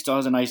away and still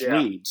has a nice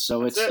lead.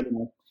 So it's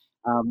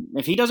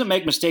if he doesn't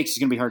make mistakes, it's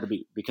going to be hard to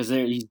beat, because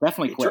he's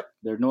definitely quick.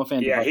 There's no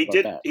offense. Yeah, he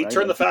did. He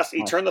turned the fast.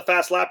 He turned the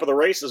fast lap of the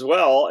race as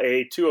well,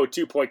 a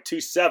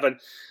 2:02.27.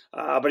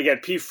 But again,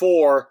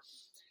 P4.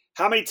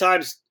 How many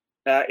times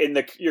in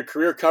your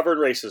career covered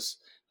races,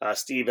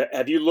 Steve,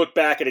 have you looked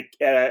back at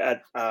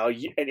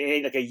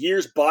like a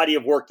year's body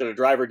of work that a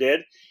driver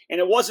did, and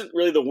it wasn't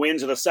really the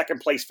wins or the second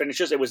place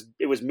finishes. It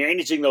was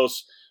managing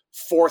those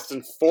fourths,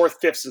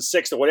 fifths, and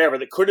sixths or whatever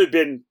that could have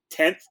been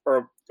 10th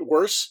or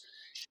worse.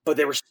 But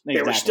they were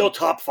still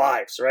top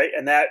fives, right?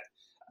 And that,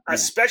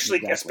 especially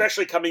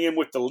coming in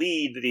with the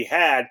lead that he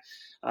had,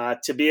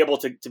 to be able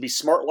to be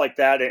smart like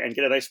that and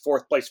get a nice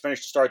fourth place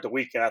finish to start the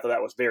weekend, I thought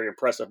that was very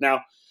impressive.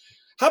 Now,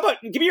 how about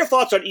give me your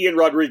thoughts on Ian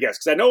Rodriguez?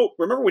 Because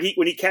remember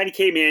when he kind of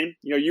came in,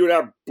 you and I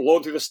are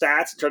blowing through the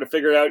stats and trying to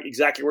figure out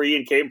exactly where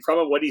Ian came from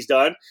and what he's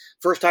done.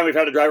 First time we've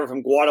had a driver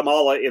from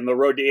Guatemala in the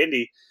Road to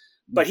Indy,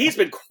 but he's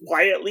been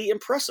quietly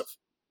impressive.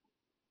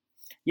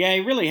 Yeah, he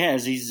really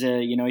has. He's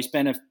he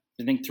spent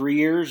I think 3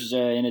 years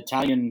in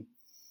Italian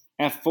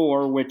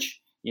F4,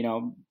 which,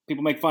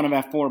 people make fun of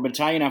F4, but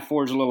Italian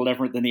F4 is a little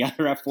different than the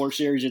other F4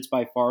 series. It's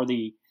by far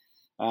the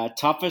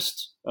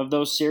toughest of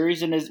those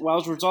series. And while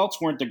his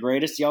results weren't the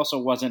greatest, he also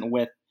wasn't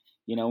with,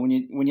 when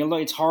you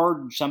look, it's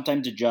hard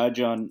sometimes to judge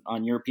on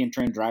European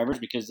trained drivers,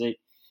 because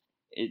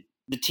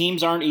the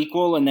teams aren't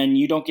equal, and then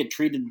you don't get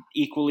treated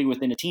equally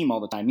within a team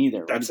all the time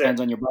either. Right? It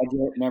depends on your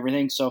budget and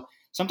everything. So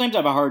sometimes I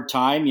have a hard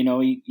time.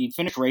 He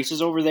finished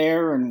races over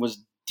there and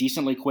was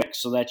decently quick,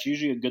 so that's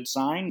usually a good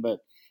sign, but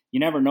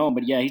you never know.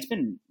 But yeah, he's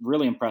been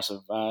really impressive.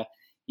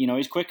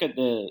 He's quick at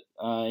the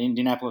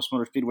Indianapolis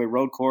Motor Speedway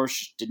road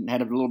course,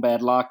 had a little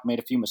bad luck, made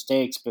a few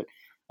mistakes, but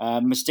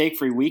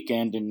mistake-free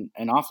weekend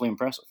and awfully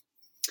impressive.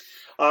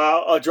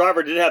 A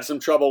driver did have some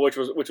trouble, which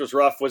was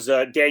rough, was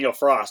Daniel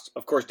Frost.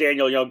 Of course,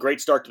 Daniel, great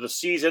start to the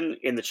season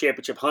in the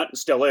championship hunt, and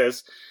still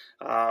is.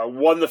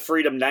 Won the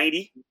Freedom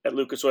 90 at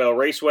Lucas Oil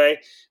Raceway,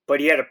 but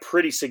he had a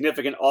pretty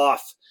significant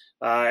off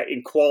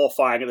in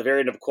qualifying. At the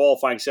very end of the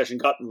qualifying session,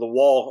 got into the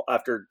wall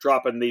after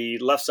dropping the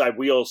left side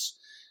wheels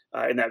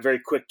in that very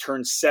quick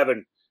turn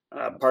 7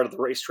 part of the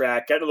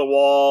racetrack. Got to the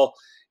wall,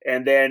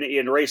 and then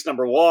in race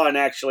number 1,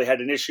 actually had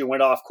an issue,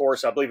 went off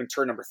course, I believe in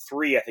turn number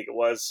 3, I think it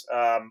was.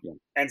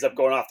 Ends up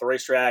going off the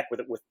racetrack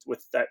with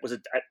that. Was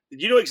it?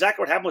 Did you know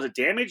exactly what happened? Was it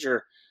damage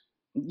or?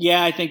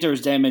 Yeah, I think there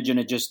was damage, and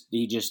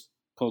he just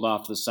pulled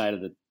off the side of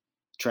the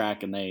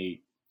track, and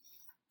they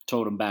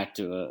towed him back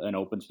to an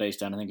open space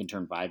down, I think in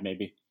turn 5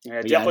 maybe.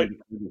 Yeah, definitely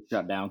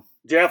shut down.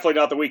 Definitely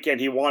not the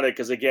weekend he wanted,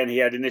 because again he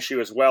had an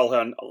issue as well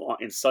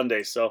in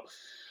Sunday. So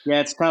yeah,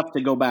 it's tough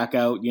to go back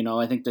out.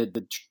 I think that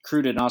the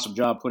crew did an awesome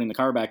job putting the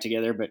car back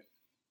together, but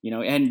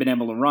it hadn't been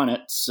able to run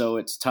it, so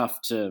it's tough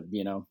to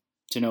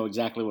know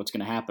exactly what's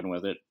going to happen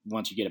with it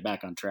once you get it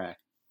back on track.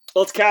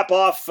 Let's cap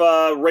off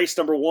race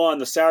number 1,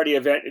 the Saturday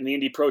event in the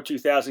Indy Pro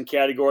 2000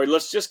 category.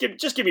 Let's just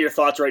give me your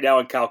thoughts right now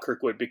on Kyle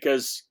Kirkwood,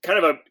 because kind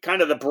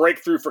of the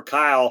breakthrough for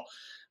Kyle.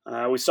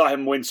 We saw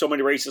him win so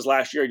many races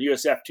last year at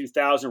USF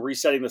 2000,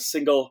 resetting the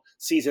single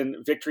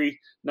season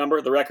victory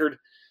number, the record.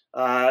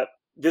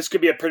 This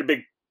could be a pretty big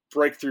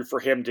breakthrough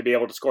for him to be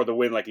able to score the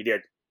win like he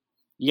did.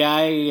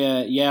 Yeah,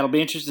 it'll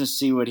be interesting to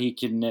see what he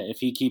can, if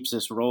he keeps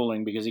this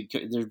rolling, because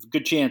there's a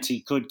good chance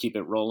he could keep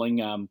it rolling.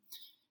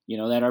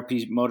 That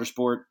RP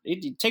Motorsport,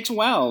 it takes a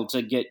while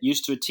to get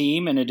used to a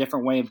team and a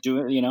different way of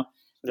doing it.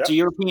 Yep. It's a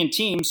European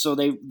team, so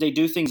they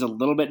do things a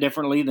little bit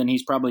differently than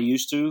he's probably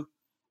used to.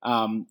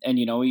 And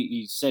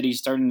he said he's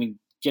starting to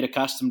get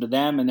accustomed to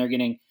them, and they're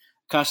getting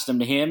accustomed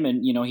to him.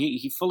 And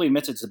he fully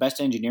admits it's the best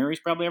engineer he's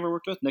probably ever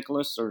worked with,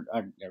 Nicholas,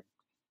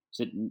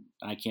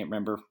 I can't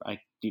remember. I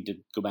need to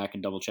go back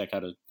and double check how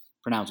to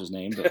pronounce his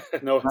name.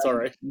 But, no, it's all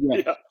right.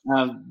 Yeah.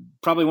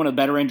 Probably one of the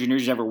better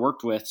engineers he's ever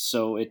worked with.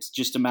 So it's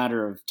just a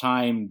matter of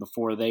time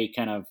before they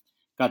kind of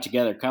got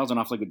together. Kyle's an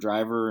awfully good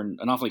driver and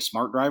an awfully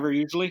smart driver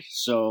usually.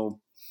 So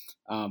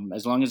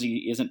as long as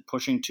he isn't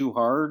pushing too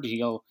hard,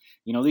 he'll.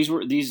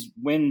 These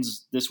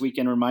wins this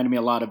weekend reminded me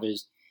a lot of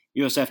his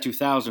USF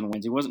 2000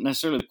 wins. He wasn't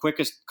necessarily the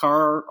quickest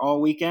car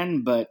all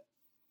weekend, but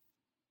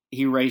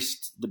he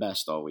raced the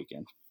best all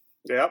weekend.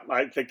 Yeah,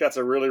 I think that's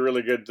a really,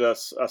 really good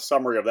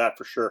summary of that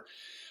for sure.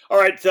 All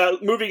right,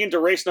 moving into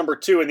race number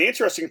 2. And the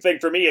interesting thing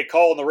for me at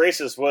calling the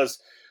races was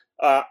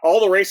all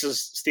the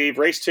races, Steve,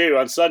 race 2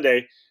 on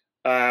Sunday,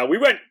 we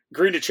went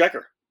green to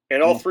checker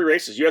in all 3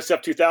 races,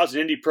 USF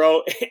 2000, Indy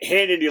Pro,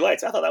 and Indy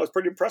Lights. I thought that was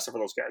pretty impressive for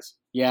those guys.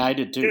 Yeah, I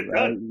did too.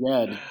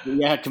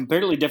 Yeah,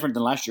 comparatively different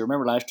than last year.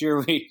 Remember last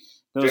year, the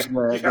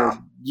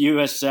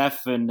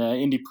USF and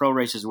Indy Pro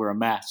races were a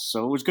mess.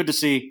 So it was good to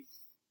see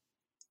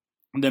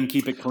them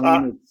keep it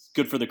clean. It's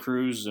good for the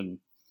crews. And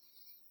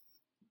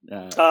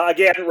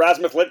again,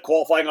 Rasmus Lint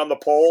qualifying on the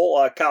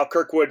pole. Kyle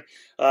Kirkwood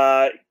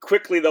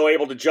quickly, though,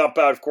 able to jump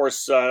out. Of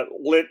course,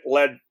 Lint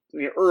led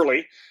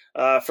early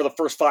for the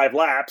first 5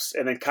 laps,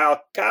 and then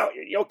Kyle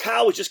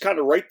was just kind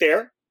of right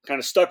there, kind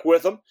of stuck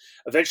with him.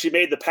 Eventually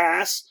made the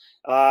pass,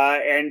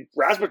 and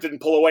Rasmus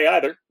didn't pull away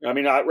either. I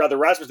mean, rather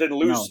Rasmus didn't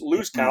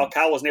lose Kyle.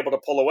 Kyle wasn't able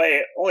to pull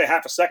away. Only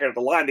half a second at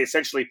the line.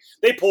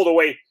 They pulled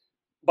away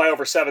by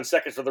over 7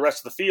 seconds for the rest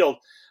of the field.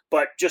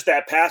 But just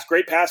that pass,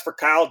 great pass for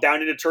Kyle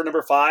down into turn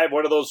number 5.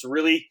 One of those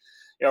really,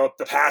 the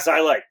pass I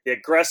like, the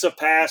aggressive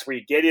pass where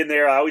you get in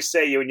there. I always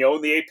say when you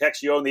own the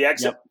apex, you own the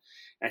exit. Yep.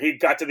 And he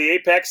got to the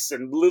apex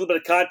and a little bit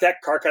of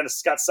contact. Car kind of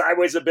got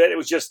sideways a bit. It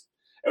was just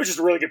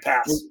a really good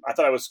pass. I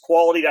thought it was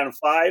quality down in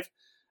 5,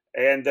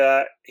 and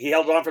he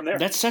held it on from there.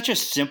 That's such a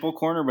simple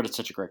corner, but it's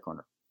such a great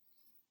corner.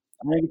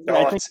 I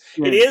think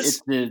it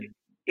is.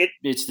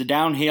 It's the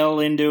downhill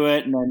into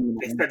it, and then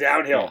it's the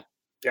downhill.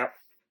 Yeah.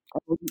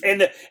 And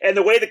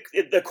the way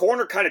the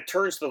corner kind of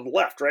turns to the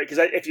left, right?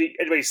 Because if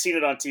anybody's seen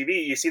it on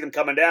TV, you see them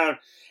coming down,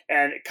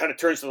 and it kind of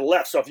turns to the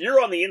left. So if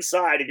you're on the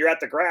inside and you're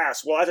at the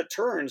grass, well, as it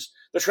turns,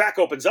 the track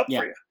opens up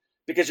for you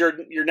because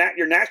you're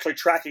naturally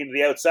tracking to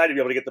the outside to be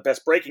able to get the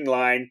best braking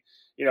line,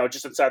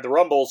 just inside the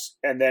rumbles,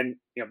 and then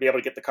be able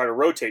to get the car to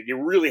rotate.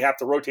 You really have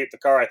to rotate the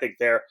car, I think,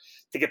 there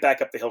to get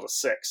back up the hill to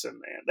 6,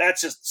 and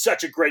that's just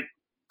such a great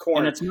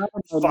corner. And it's not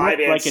 5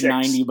 and like 6. A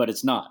 90, but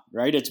it's not,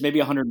 right? It's maybe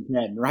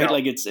 110, right? No.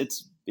 Like it's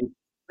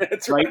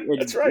that's right.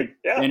 That's right.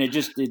 Yeah. And it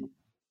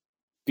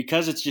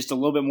because it's just a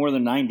little bit more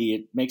than 90,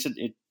 it makes it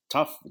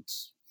tough.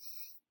 It's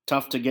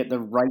tough to get the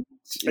right.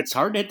 It's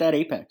hard to hit that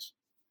apex.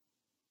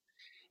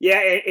 Yeah,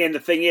 and the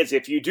thing is,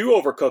 if you do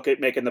overcook it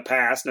making the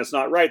pass and it's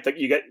not right, that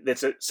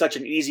it's such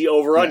an easy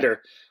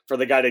over-under for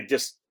the guy to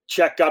just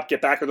check up,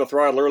 get back on the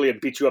throttle early, and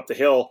beat you up the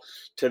hill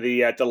to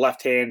the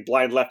left-hand,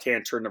 blind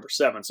left-hand turn number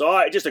 7.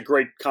 So just a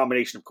great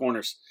combination of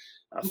corners,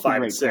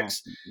 5 and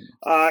 6.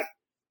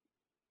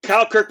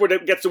 Kyle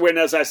Kirkwood gets the win,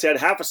 as I said,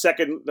 half a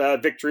second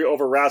victory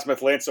over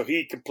Rasmus Lint, so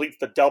he completes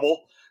the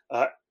double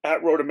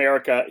at Road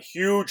America.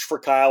 Huge for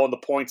Kyle in the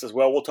points as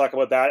well. We'll talk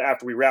about that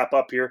after we wrap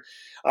up here.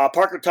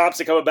 Parker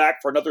Thompson coming back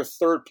for another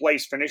 3rd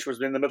place finish.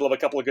 Was in the middle of a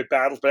couple of good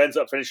battles, but ends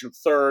up finishing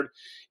 3rd.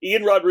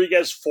 Ian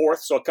Rodriguez 4th,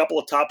 so a couple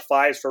of top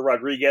 5s for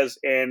Rodriguez.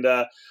 And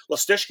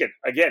Lastishkin,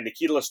 again,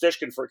 Nikita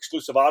Lastishkin for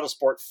Exclusive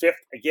Autosport 5th.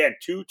 Again,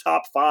 2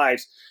 top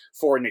 5s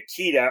for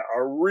Nikita.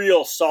 A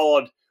real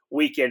solid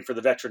weekend for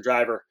the veteran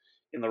driver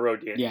in the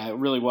road game. Yeah, it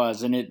really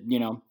was. And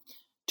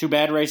 2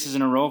 bad races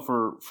in a row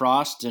for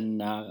Frost,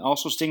 and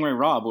also Stingray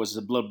Rob was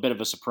a little bit of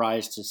a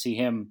surprise to see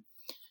him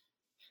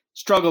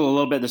struggle a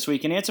little bit this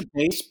week. And he had some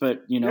pace,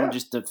 but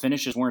just the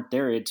finishes weren't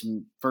there. He had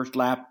some first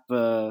lap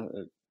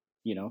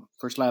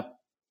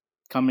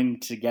coming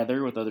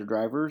together with other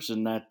drivers,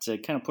 and that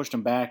kind of pushed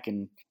him back.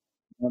 And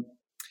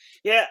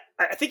yeah,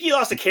 I think he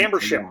lost a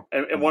camber shim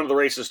in one of the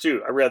races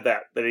too. I read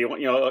that he,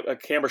 a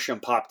camber shim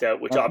popped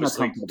out, which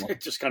obviously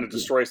just kind of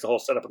destroys the whole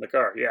setup in the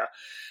car. Yeah.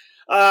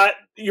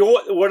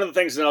 One of the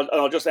things, and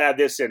I'll just add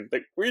this in,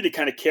 that really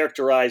kind of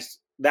characterized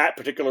that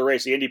particular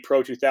race, the Indy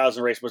Pro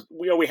 2000 race, was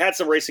we had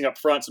some racing up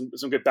front,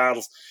 some good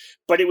battles,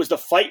 but it was the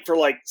fight for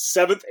like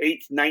 7th,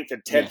 8th, 9th,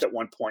 and 10th at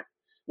one point,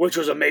 which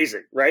was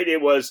amazing, right?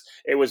 It was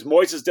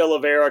Moises de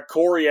Oliveira,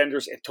 Corey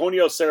Enders,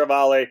 Antonio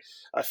Serravalle,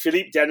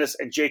 Philippe Dennis,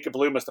 and Jacob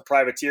Loomis, the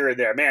privateer in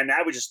there. Man,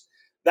 that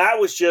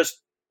was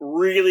just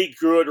really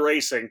good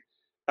racing.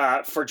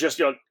 For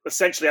just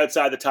essentially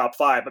outside the top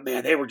 5, but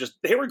man, they were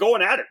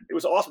going at it. It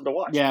was awesome to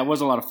watch. Yeah, it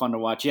was a lot of fun to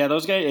watch. Yeah,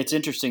 those guys. It's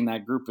interesting,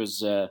 that group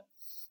is. I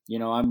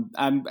won't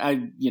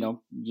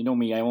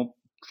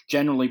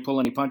generally pull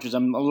any punches.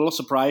 I'm a little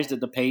surprised at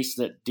the pace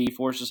that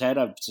D-Forces had.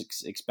 I've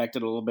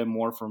expected a little bit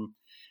more from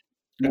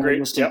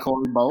Morris and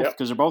Corey both,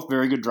 because they're both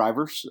very good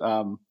drivers.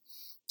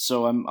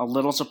 So I'm a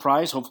little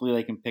surprised. Hopefully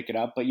they can pick it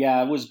up. But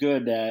yeah, it was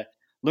good.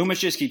 Loomis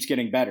just keeps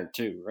getting better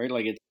too, right?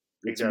 Like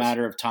it's a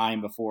matter of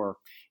time before,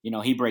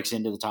 he breaks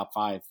into the top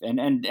 5.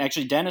 And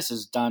actually Dennis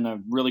has done a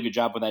really good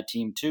job with that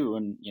team too.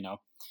 And,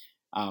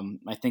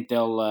 I think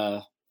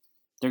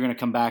they're going to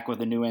come back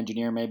with a new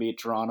engineer maybe at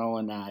Toronto,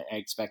 and I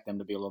expect them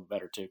to be a little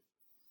better too.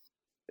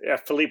 Yeah,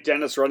 Philippe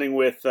Dennis running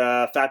with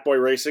Fat Boy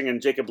Racing,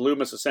 and Jacob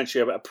Loomis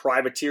essentially a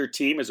privateer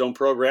team, his own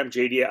program. I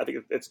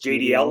think it's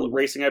JDL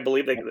Racing, I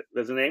believe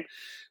that's the name.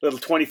 Little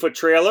 20-foot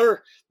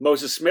trailer.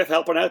 Moses Smith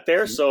helping out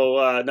there.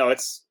 So no,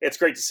 it's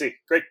great to see.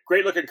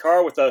 Great looking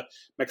car with a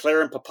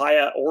McLaren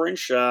Papaya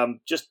Orange.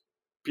 Just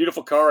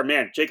beautiful car. And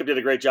man, Jacob did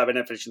a great job in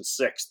finishing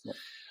 6th.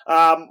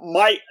 I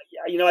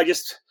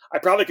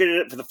probably could have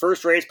did it for the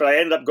first race, but I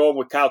ended up going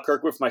with Kyle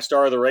Kirkwood for my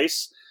star of the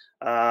race.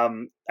 I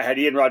had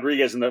Ian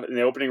Rodriguez in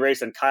the opening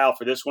race and Kyle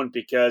for this one,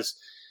 because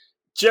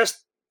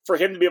just for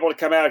him to be able to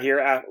come out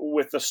here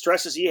with the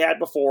stresses he had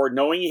before,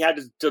 knowing he had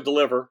to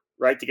deliver,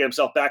 right, to get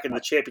himself back in the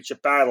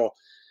championship battle,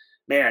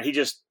 man, he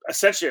just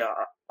essentially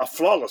a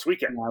flawless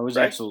weekend. Yeah, it was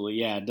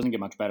absolutely, it doesn't get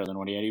much better than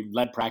what he had. He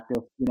led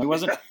practice. He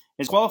wasn't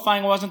his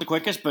qualifying wasn't the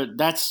quickest, but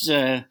that's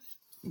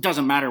it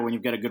doesn't matter when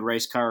you've got a good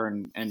race car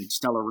and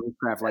stellar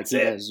racecraft like he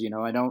has.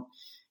 I don't,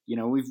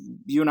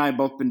 you and I have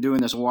both been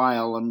doing this a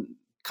while, and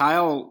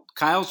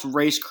Kyle's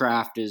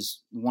racecraft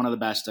is one of the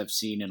best I've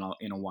seen in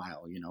a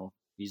while.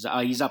 He's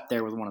up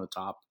there with one of the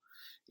top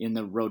in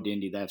the road to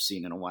Indy that I've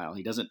seen in a while.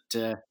 He doesn't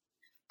he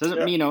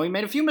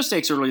made a few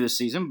mistakes early this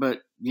season,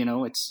 but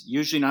it's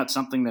usually not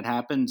something that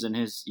happens. And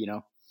his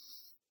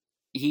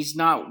he's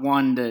not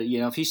one to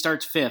if he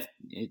starts 5th,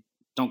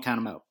 don't count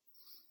him out.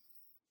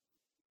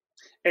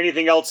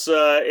 Anything else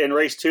in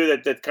race 2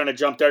 that kind of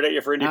jumped out at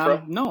you for Indy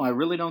Pro? No, I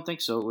really don't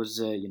think so. It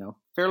was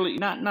fairly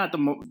not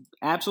the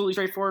absolutely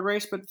straightforward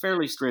race, but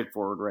fairly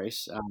straightforward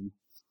race.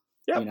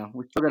 We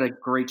still got a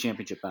great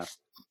championship path.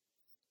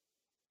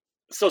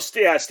 So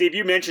Steve,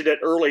 you mentioned it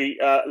early,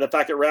 the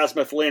fact that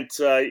Rasmus Lint,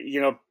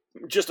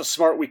 just a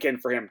smart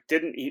weekend for him.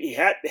 He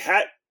had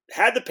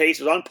the pace,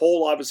 was on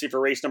pole obviously for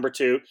race number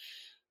 2.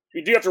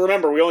 You do have to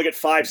remember we only get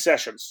 5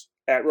 sessions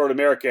at Road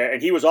America,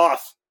 and he was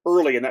off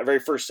early in that very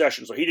first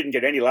session, so he didn't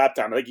get any lap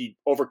time. I think he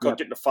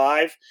overcooked it into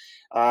 5,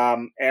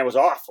 and was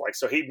off.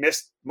 So he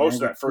missed most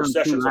of that first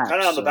session. So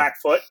kind of on the back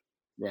foot.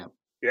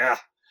 Yeah,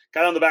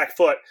 kind of on the back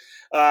foot.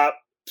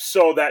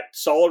 So that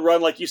solid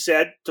run, like you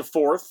said, to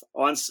 4th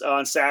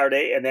on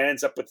Saturday, and then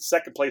ends up with the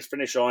 2nd place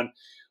finish on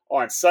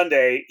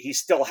Sunday. He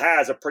still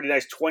has a pretty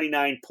nice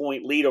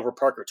 29-point lead over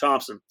Parker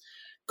Thompson.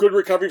 Good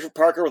recovery for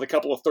Parker with a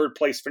couple of 3rd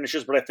place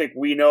finishes, but I think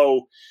we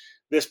know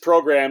this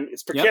program,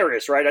 it's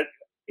precarious, right?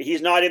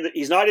 He's not in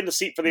the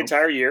seat for the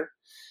entire year.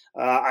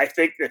 I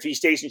think if he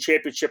stays in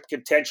championship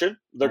contention,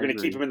 they're going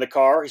to keep him in the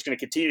car. He's going to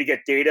continue to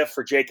get data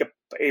for Jacob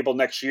Abel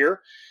next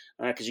year,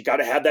 because you got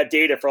to have that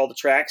data for all the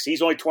tracks.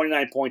 He's only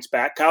 29 points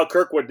back. Kyle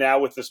Kirkwood now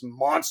with this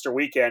monster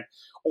weekend,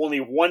 only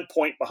 1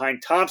 point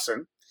behind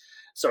Thompson.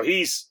 So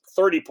he's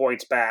 30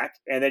 points back.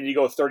 And then you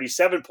go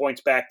 37 points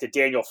back to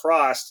Daniel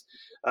Frost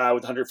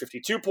with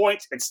 152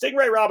 points. And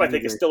Stingray Rob, I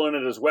think, is still in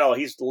it as well.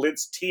 He's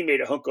Lint's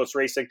teammate at Juncos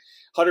Racing,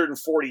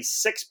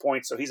 146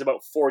 points. So he's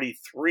about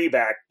 43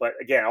 back. But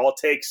again, all it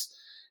takes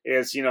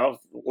is,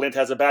 Lint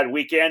has a bad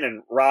weekend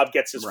and Rob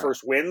gets his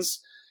first wins,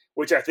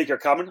 which I think are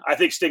coming. I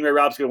think Stingray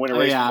Rob's going to win a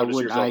race.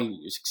 I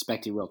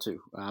expect he will too.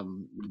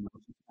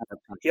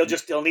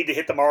 He'll need to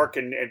hit the mark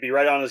and be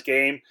right on his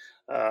game.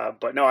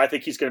 But no, I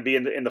think he's going to be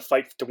in the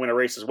fight to win a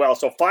race as well.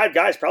 So 5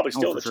 guys probably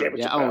still in the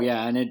championship.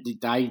 And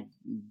I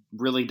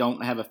really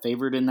don't have a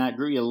favorite in that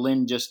group.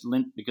 Lint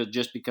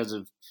because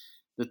of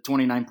the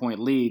 29-point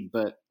lead,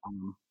 but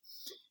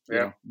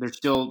there's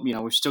still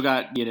we've still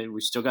got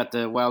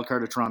the wild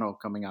card of Toronto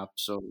coming up.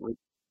 So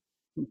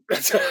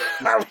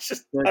I was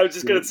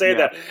just going to say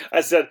that.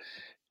 I said.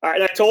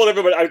 And I told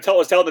everybody, I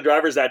was telling the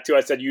drivers that too.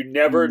 I said, you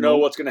never know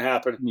what's going to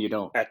happen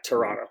at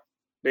Toronto,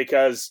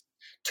 because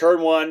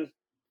turn 1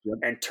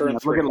 and turn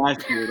 3. Look at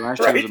last year. Last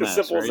year was a mess,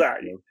 as simple as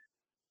that.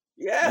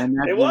 Yeah, and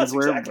it was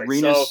where exactly.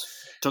 Renus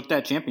took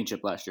that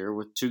championship last year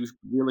with 2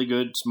 really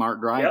good, smart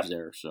drives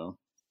there. So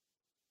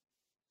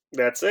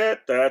that's it,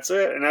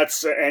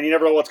 and you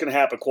never know what's going to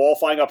happen.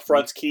 Qualifying up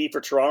front's key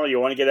for Toronto. You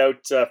want to get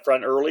out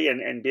front early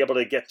and be able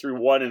to get through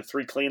 1 and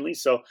 3 cleanly.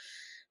 So.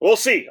 We'll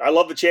see. I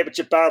love the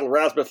championship battle.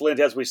 Rasmus Lint,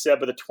 as we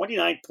said, with a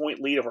 29-point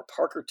lead over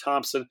Parker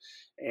Thompson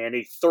and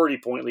a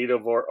 30-point lead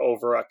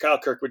over Kyle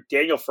Kirkwood,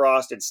 Daniel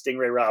Frost, and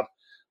Stingray Rob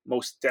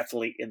most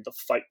definitely in the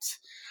fight.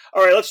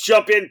 All right, let's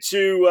jump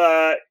into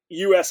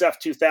USF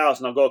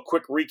 2000. I'll go a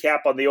quick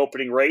recap on the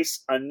opening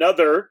race.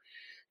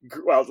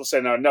 Let's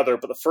say not another,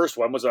 but the first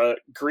one was a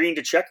green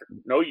to checker.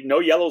 No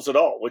yellows at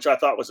all, which I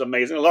thought was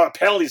amazing. A lot of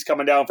penalties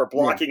coming down for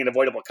blocking and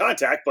avoidable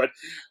contact, but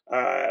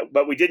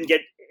we didn't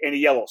get any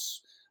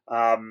yellows.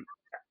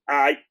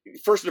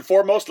 First and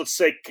foremost, let's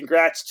say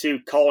congrats to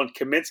Colin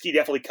Kaminsky,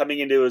 definitely coming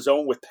into his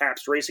own with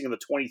Pabst Racing in the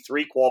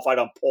 23, qualified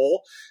on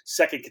pole,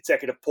 2nd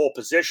consecutive pole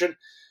position.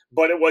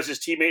 But it was his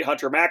teammate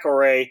Hunter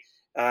McElroy,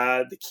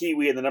 the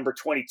Kiwi in the number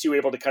 22,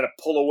 able to kind of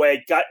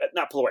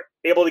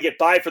able to get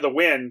by for the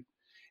win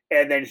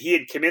and then he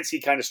and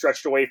Kaminsky kind of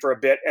stretched away for a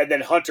bit, and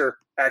then Hunter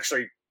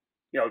actually,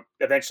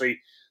 eventually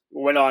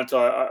went on to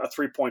a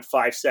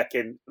 3.5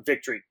 second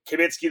victory.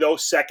 Kaminsky, though,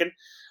 second,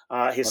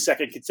 his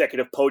second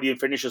consecutive podium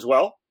finish as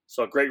well.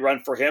 So a great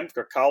run for him,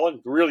 for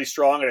Colin, really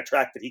strong at a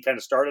track that he kind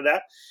of started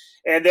at.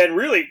 And then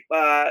really,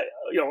 I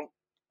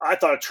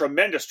thought a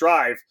tremendous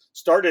drive,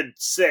 started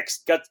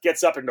sixth,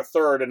 gets up into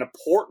third, an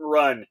important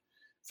run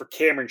for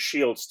Cameron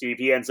Shields, Steve.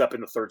 He ends up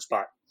in the third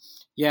spot.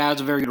 Yeah, it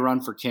was a very good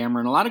run for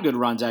Cameron. A lot of good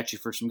runs, actually,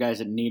 for some guys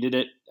that needed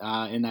it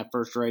in that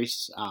first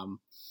race.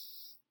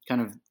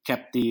 Kind of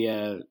kept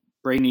the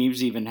Braden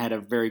Eves even had a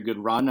very good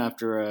run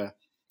after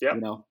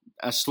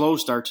a slow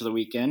start to the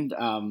weekend.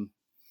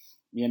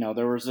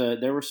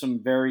 There were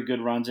some very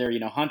good runs there.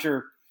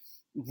 Hunter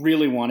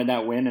really wanted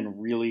that win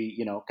and really,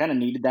 kind of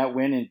needed that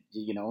win. And,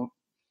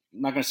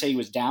 I'm not going to say he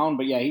was down,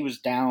 but yeah, he was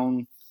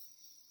down,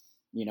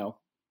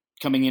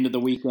 coming into the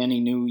weekend.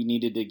 He knew he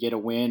needed to get a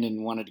win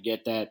and wanted to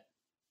get that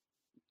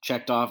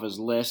checked off his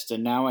list.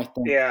 And now I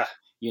think,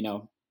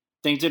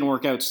 things didn't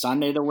work out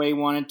Sunday the way he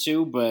wanted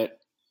to, but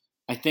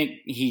I think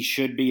he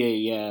should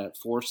be a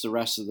force the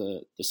rest of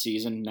the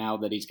season now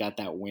that he's got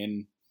that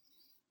win.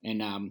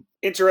 And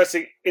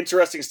interesting,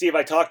 Steve.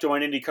 I talked to him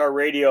on IndyCar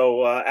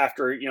radio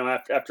after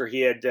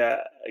he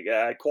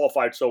had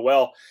qualified so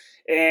well,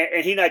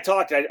 and he and I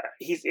talked.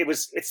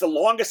 It's the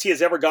longest he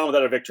has ever gone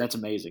without a victory. That's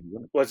amazing.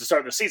 Was the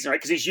start of the season, right?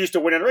 Because he's used to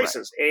winning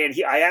races, right. And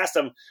I asked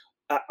him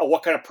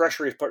what kind of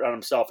pressure he's put on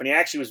himself, and he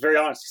actually was very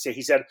honest.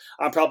 He said,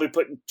 "I'm probably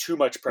putting too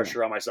much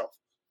pressure on myself."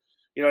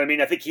 You know what I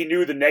mean? I think he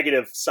knew the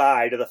negative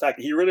side of the fact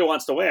that he really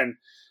wants to win,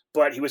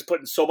 but he was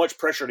putting so much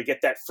pressure to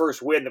get that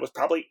first win that was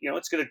probably,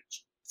 it's going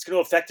to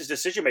affect his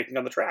decision making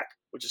on the track,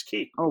 which is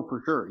key. Oh,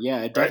 for sure. Yeah,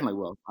 it definitely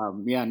will.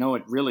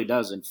 It really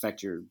does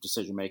affect your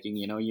decision making.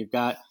 You've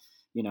got,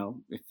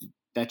 if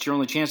that's your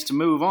only chance to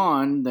move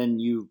on, then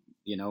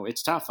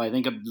it's tough. I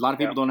think a lot of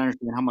people don't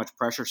understand how much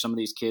pressure some of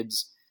these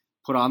kids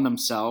put on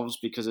themselves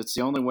because it's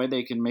the only way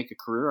they can make a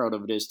career out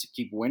of it is to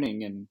keep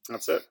winning. And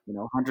that's it.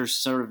 Hunter's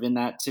sort of in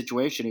that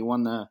situation. He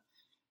won the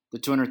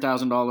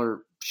 $200,000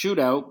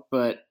 shootout,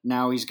 but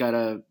now he's got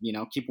to,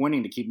 keep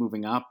winning to keep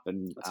moving up.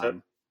 And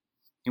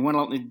he went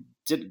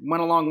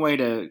a long way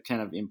to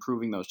kind of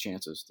improving those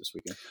chances this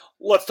weekend.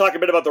 Let's talk a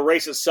bit about the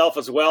race itself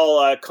as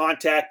well.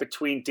 Contact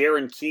between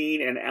Darren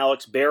Keene and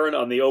Alex Barron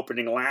on the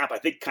opening lap. I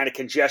think kind of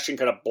congestion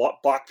kind of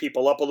blocked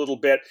people up a little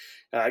bit.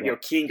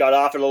 Keene got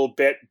off a little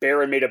bit.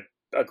 Barron made a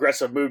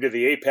aggressive move to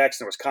the apex,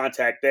 and there was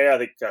contact there. I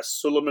think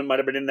Suleiman might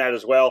have been in that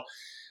as well.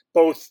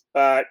 Both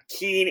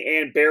Keene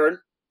and Barron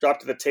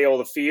dropped to the tail of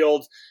the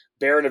field.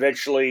 Barron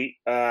eventually,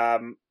 I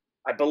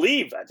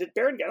believe, did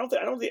Barron? I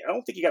don't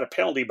think he got a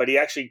penalty, but he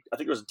actually, I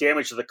think it was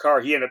damage to the car.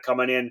 He ended up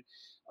coming in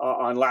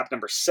on lap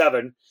number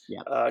 7.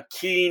 Yeah.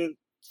 Keene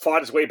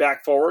fought his way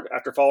back forward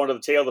after falling to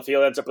the tail of the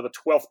field. Ends up with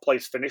a 12th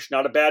place finish.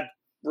 Not a bad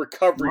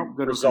recovery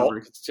result,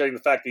 considering the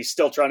fact that he's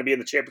still trying to be in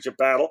the championship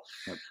battle.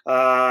 Yep.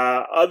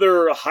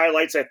 Other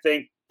highlights, I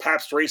think,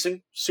 Pabst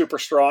Racing, super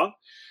strong.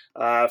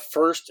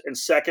 First and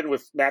second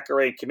with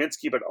Macare and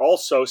Kaminsky, but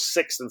also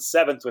 6th and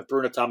 7th with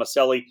Bruno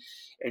Tomaselli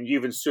and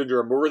Yuvan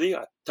Sundaramurthy.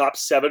 Top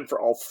 7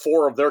 for all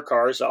 4 of their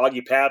cars.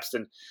 Augie Pabst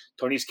and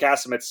Tonis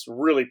Kasemets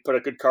really put a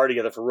good car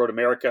together for Road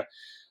America.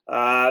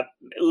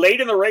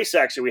 Late in the race,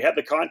 actually, we had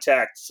the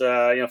contact,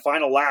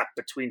 final lap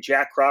between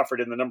Jack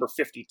Crawford and the number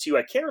 52.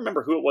 I can't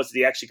remember who it was that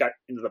he actually got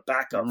into the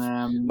back of.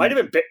 Might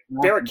have been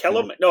Barrett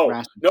Kellum. No,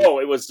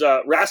 it was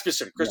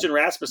Rasmussen, Christian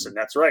Rasmussen.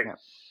 That's right.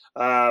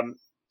 Yeah.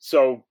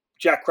 So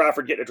Jack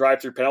Crawford getting a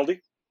drive-through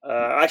penalty.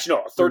 A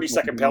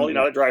 30-second penalty,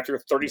 not a drive-through,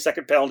 a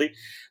 30-second penalty,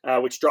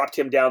 which dropped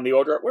him down the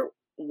order.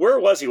 Where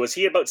was he? Was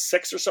he about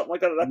 6th or something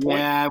like that at that point?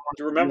 Yeah.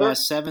 Do you remember?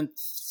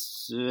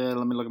 7th.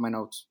 Let me look at my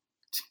notes.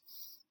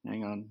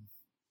 Hang on.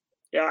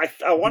 Yeah,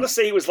 I want to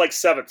say he was like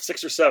 7th,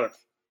 6th or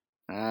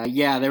 7th.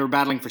 Yeah, they were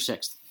battling for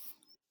 6th.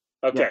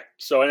 Okay,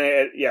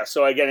 yeah.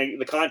 So again,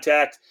 the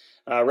contact,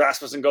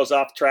 Rasmussen goes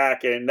off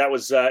track, and that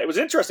was it was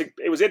interesting.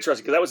 It was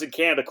interesting because that was in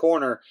Canada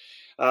corner.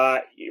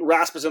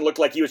 Rasmussen looked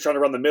like he was trying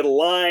to run the middle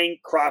line.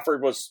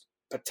 Crawford was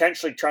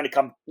potentially trying to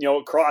come,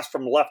 across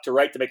from left to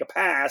right to make a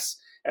pass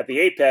at the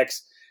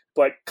apex,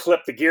 but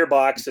clipped the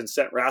gearbox and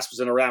sent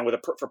Rasmussen around with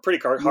a pretty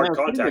hard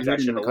contact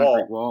actually in the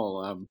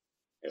wall.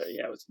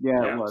 It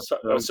was. So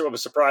I was sort of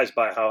surprised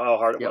by how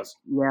hard it was.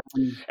 Yeah.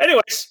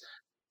 Anyways,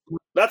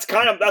 that's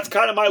kind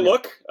of my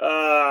look.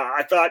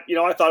 I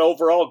thought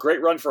overall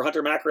great run for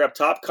Hunter Macri up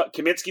top.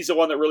 Kaminsky's the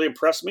one that really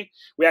impressed me.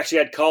 We actually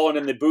had Colin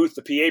in the booth,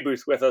 the PA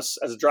booth, with us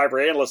as a driver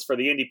analyst for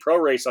the Indy Pro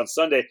race on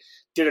Sunday.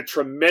 Did a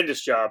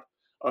tremendous job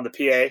on the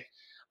PA.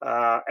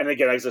 And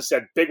again, as I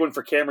said, big one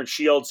for Cameron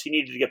Shields. He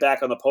needed to get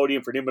back on the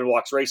podium for Newman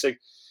Walks Racing.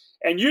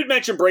 And you'd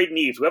mentioned Braden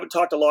Eves. We haven't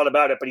talked a lot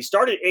about it, but he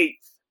started 8th.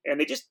 And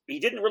he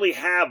didn't really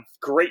have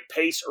great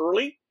pace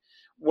early.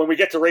 when we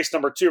get to race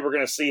number 2, we're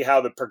going to see how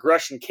the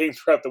progression came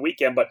throughout the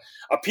weekend. But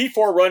a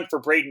P4 run for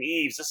Braden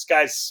Eves. This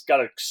guy's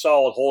got a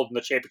solid hold in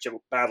the championship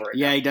battle right now.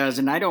 Yeah, he does.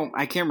 And I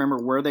can't remember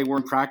where they were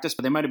in practice,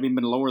 but they might have been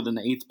lower than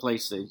the 8th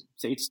place.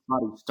 They spot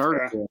he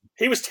started. Yeah.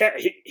 He was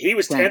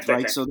 10th,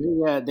 right? So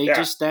they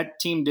just, that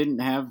team didn't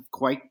have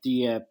quite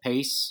the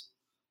pace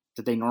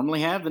that they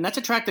normally have. And that's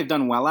a track they've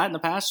done well at in the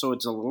past, so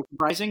it's a little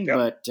surprising.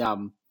 Yep. But,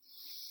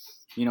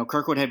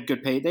 Kirkwood had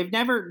good pace.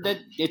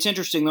 It's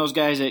interesting, those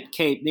guys at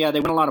Cape, they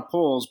win a lot of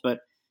poles, but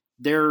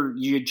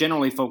you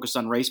generally focus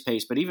on race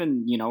pace. But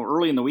even,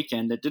 early in the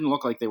weekend, it didn't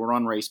look like they were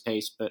on race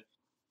pace. But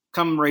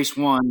come race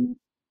 1,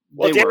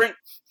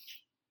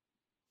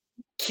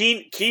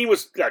 Keane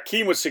was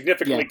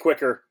significantly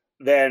quicker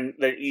than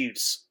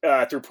Eves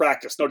through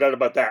practice, no doubt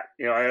about that.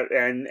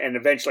 And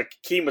eventually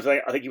Keane was, I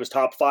think he was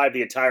top 5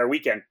 the entire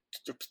weekend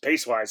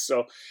pace wise.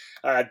 So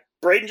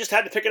Braden just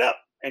had to pick it up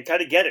and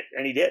kind of get it,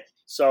 and he did.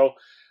 So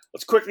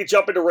let's quickly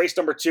jump into race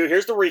number 2.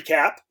 Here's the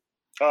recap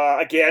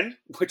again,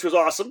 which was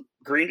awesome.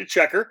 Green to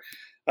checker,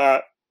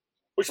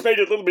 which made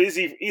it a little bit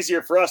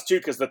easier for us too,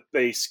 because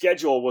the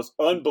schedule was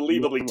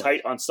unbelievably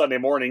tight on Sunday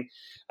morning.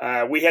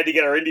 We had to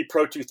get our Indy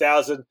Pro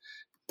 2000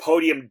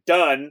 podium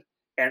done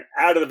and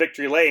out of the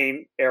victory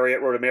lane area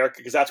at Road America,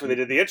 because that's where they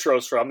did the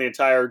intros from, the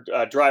entire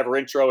driver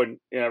intro and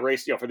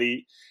race, for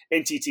the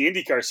NTT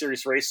IndyCar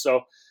Series race.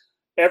 So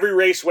every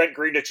race went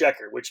green to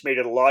checker, which made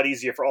it a lot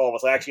easier for all of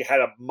us. I actually had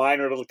a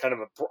minor little kind of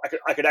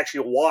I could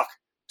actually walk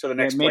to the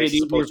next place.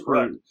 It made it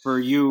easier for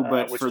you,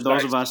 but for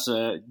those of us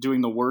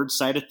doing the word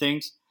side of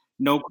things,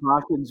 no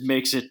cautions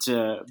makes it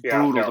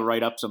brutal to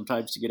write up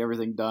sometimes to get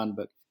everything done.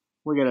 But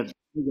we gotta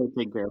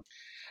take care of.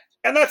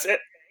 And that's it.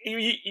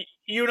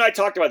 You and I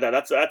talked about that.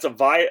 That's a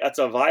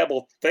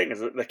viable thing. Is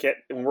that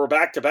when we're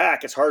back to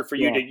back, it's hard for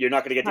you you're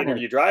not going to get to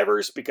interview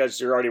drivers because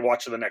you're already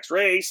watching the next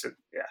race. And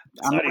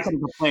I'm not going to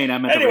complain.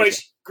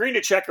 Anyways, green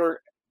to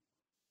checker.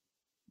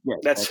 Yeah,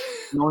 this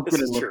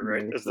is true,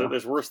 right?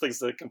 There's worse things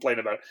to complain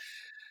about.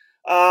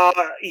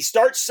 He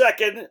starts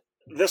second.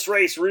 This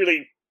race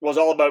really was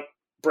all about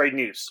Braden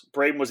Eves.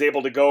 Braden was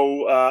able to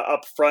go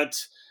up front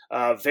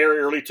very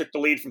early, took the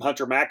lead from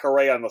Hunter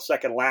McElroy on the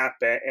second lap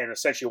and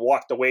essentially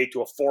walked away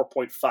to a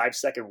 4.5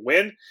 second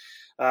win.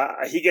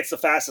 He gets the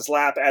fastest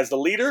lap as the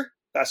leader,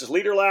 fastest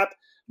leader lap,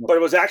 but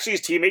it was actually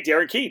his teammate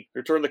Darren Keane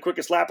who turned the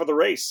quickest lap of the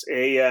race,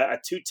 a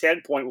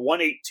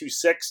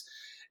 2:10.1826.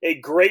 A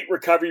great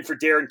recovery for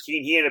Darren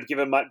Keane. He ended up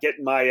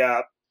getting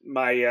my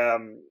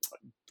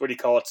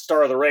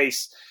star of the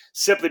race,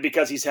 simply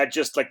because he's had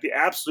just like the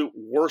absolute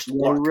worst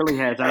luck. He really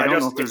has. I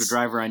don't know if there's a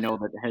driver I know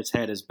that has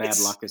had as bad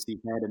luck as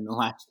he's had in the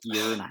last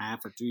year and a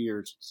half or 2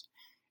 years.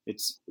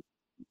 It's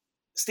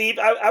Steve,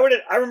 I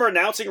remember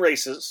announcing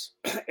races,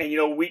 and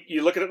you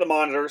look at the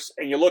monitors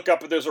and you look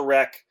up if there's a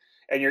wreck,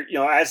 and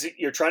as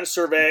you're trying to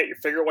survey it, you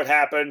figure out what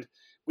happened.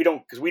 We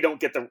don't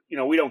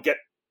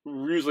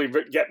usually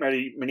get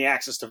many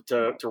access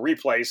to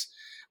replays,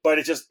 but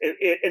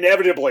it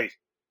inevitably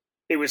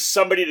it was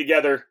somebody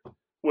together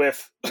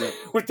with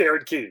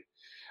Darren Keane.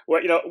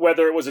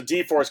 Whether it was a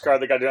D-Force car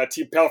that got a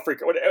Team Pelfrey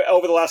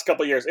over the last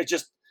couple of years,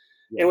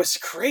 it was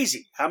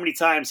crazy how many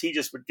times he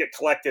just would get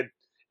collected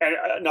and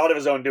not of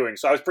his own doing.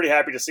 So I was pretty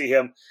happy to see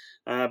him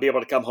be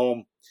able to come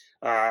home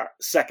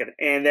second.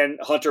 And then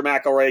Hunter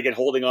McElroy again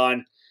holding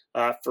on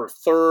for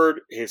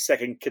third, his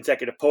second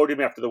consecutive podium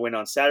after the win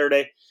on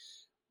Saturday.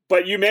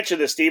 But you mentioned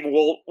this, Steve, and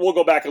we'll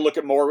go back and look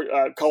at more.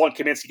 Colin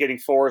Kaminsky getting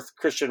fourth,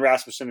 Christian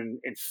Rasmussen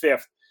in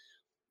fifth.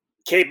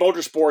 Cape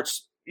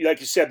Motorsports, like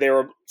you said,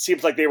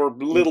 seems like they were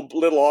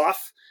little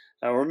off.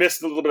 We're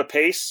missing a little bit of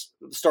pace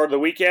at the start of the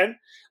weekend.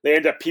 They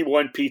end up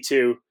P1,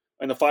 P2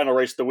 in the final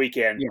race of the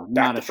weekend,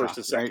 back to first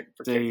and second.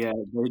 Right? They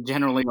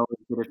generally always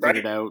get it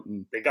figured out,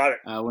 and they got it.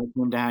 When it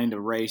came down to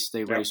race,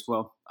 they raced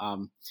well.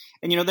 And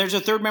there's a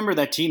third member of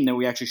that team that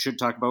we actually should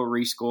talk about,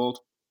 Reese Gold.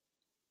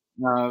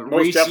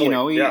 Reese,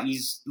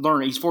 he's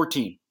learning. He's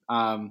 14.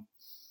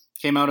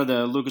 Came out of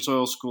the Lucas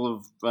Oil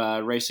School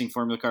of Racing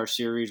Formula Car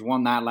Series,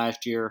 won that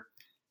last year.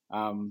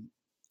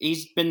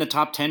 He's been the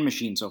top 10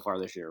 machine so far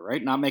this year,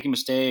 right? Not making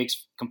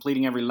mistakes,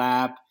 completing every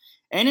lap,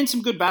 and in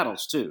some good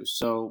battles too.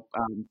 So,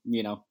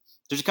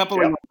 there's a couple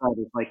of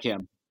riders like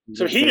him.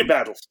 Some heated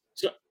battles.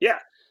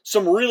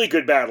 Some really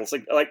good battles.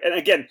 And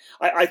again,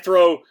 I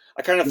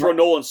kind of throw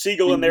Nolan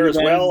Siegel in there as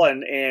well,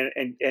 and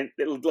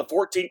the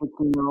 14,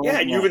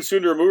 and Yuvan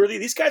Sundaramurthy.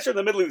 These guys are in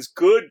the middle of these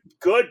good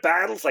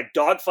battles, like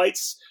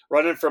dogfights,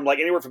 running from like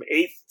anywhere from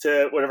 8th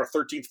to whatever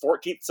 13th,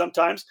 14th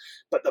sometimes.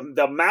 But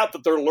the amount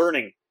that they're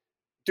learning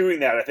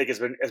doing that, I think, has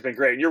been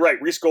great. And you're right,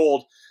 Reese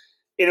Gold,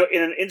 in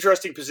an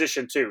interesting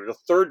position too. The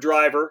third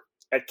driver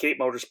at Cape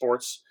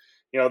Motorsports.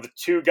 The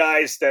two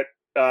guys that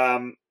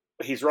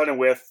he's running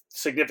with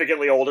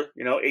significantly older,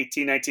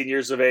 18, 19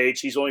 years of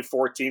age. He's only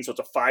 14, so it's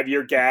a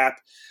 5-year gap.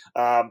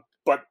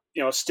 But,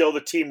 still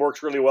the team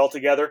works really well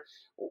together.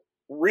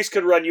 Reese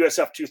could run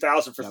USF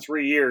 2000 for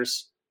 3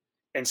 years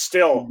and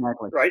still,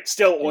 right?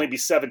 Still only be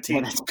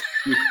 17.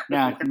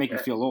 Yeah, it can make you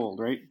feel old,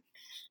 right?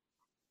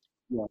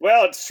 Yeah.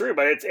 Well, it's true,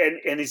 but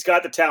and he's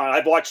got the talent.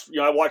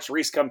 I watched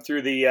Reese come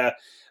through the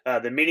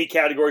mini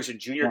categories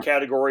and junior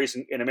categories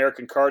in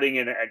American karting,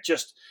 and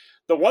just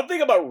the one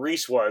thing about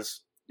Reese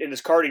was in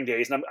his karting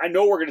days, and I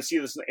know we're going to see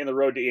this in the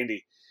road to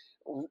Indy.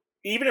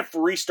 Even if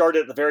Reese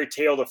started at the very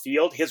tail of the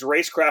field, his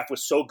racecraft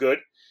was so good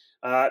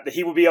that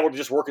he would be able to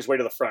just work his way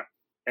to the front,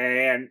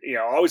 and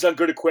always on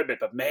good equipment.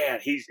 But man,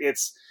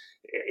 he's.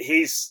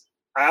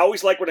 I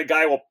always like when a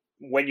guy will.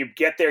 When you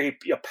get there,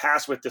 he'll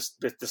pass with this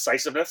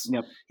decisiveness.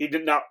 Yep. He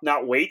did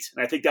not wait,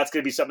 and I think that's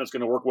going to be something that's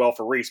going to work well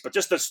for Reese. But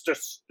just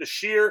the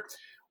sheer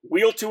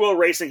wheel-to-wheel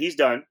racing he's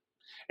done,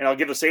 and I'll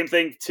give the same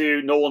thing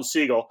to Nolan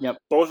Siegel. Yep.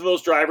 Both of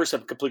those drivers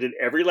have completed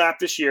every lap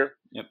this year.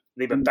 Yep.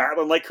 They've been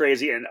battling like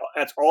crazy, and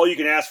that's all you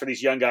can ask for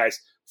these young guys.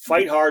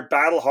 Fight hard,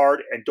 battle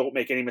hard, and don't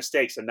make any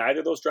mistakes. And neither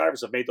of those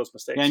drivers have made those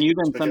mistakes. Yeah, and you've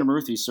been Thunder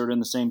Murthy's sort of in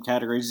the same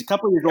category. He's a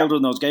couple of years older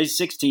than those guys,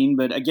 16,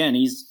 but again,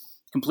 he's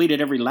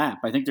completed every lap.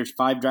 I think there's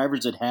 5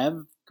 drivers that have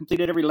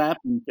completed every lap.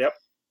 And,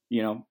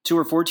 2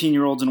 are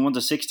 14-year-olds and one's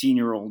a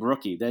 16-year-old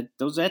rookie.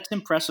 That's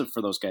impressive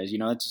for those guys.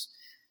 It's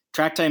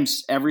track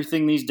time's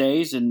everything these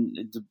days, and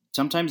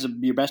sometimes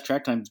your best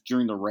track time's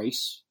during the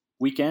race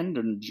weekend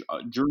and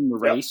during the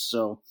race.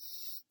 So,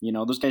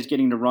 those guys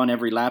getting to run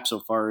every lap so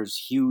far is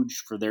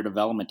huge for their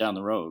development down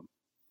the road.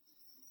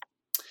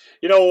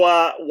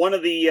 One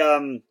of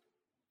the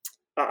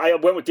I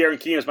went with Darren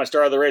Keene as my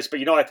star of the race,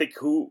 but I think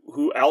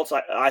who else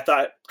I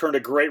thought turned a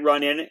great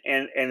run in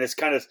and is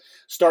kind of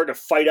starting to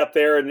fight up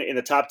there in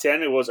the top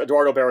 10. It was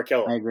Eduardo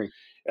Barrichello. I agree.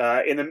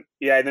 In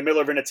the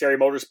Miller Vinatieri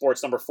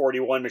Motorsports number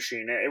 41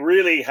 machine. It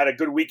really had a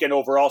good weekend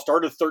overall.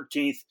 Started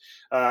 13th,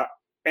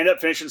 ended up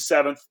finishing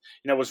 7th.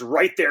 Was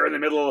right there in the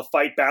middle of the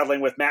fight,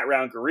 battling with Matt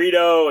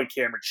Round-Garrido and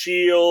Cameron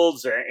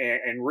Shields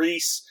and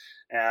Reese.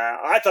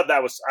 I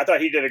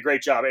thought he did a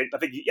great job. I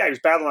think he was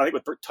battling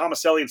with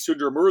Tomaselli and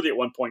Sundar Murli at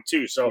one point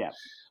too. So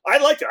I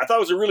liked it. I thought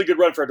it was a really good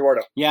run for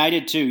Eduardo. Yeah, I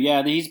did too.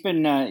 Yeah,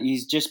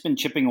 he's just been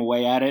chipping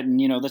away at it, and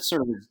that's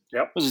sort of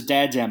was his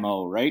dad's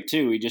MO, right?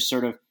 Too. He just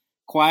sort of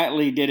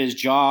quietly did his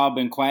job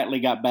and quietly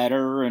got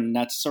better, and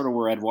that's sort of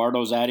where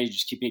Eduardo's at. He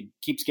just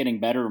keeps getting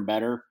better and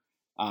better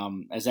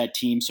as that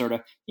team sort of.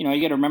 You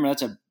got to remember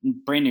that's a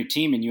brand new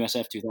team in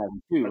USF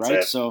 2002, right?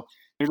 It. So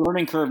there's a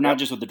learning curve not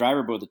just with the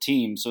driver but with the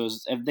team. So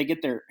if they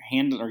get their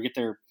hand or get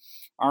their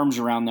arms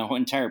around the whole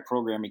entire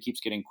program, it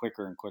keeps getting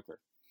quicker and quicker.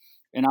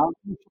 And I'll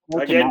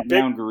again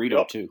down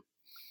Garrido too.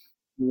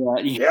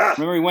 Yeah.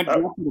 Remember he went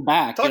to the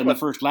back in the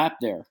first lap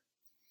there.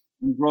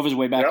 He drove his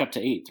way back up to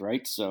 8th,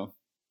 right? So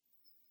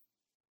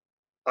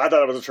I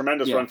thought it was a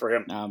tremendous run for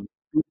him. And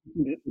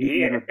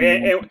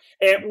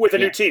with a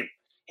new team.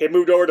 He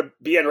moved over to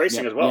BN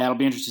Racing as well. Yeah, it'll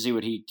be interesting to see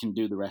what he can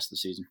do the rest of the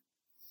season.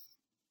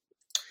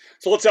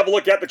 So let's have a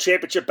look at the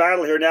championship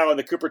battle here now in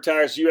the Cooper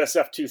Tires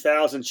USF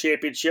 2000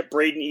 Championship.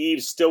 Braden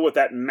Eves still with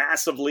that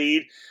massive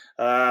lead,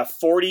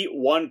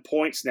 41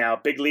 points now.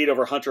 Big lead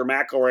over Hunter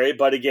McElroy.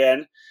 But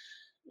again,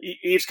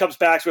 Eves comes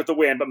back with the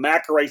win. But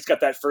McElroy's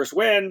got that first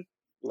win.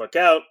 Look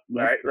out,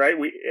 right?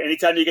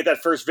 Anytime you get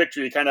that first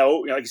victory, you kind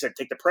of, like you said,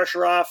 take the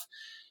pressure off.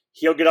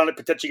 He'll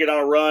potentially get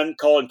on a run.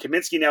 Colin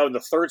Kaminsky now in the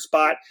 3rd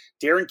spot.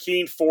 Darren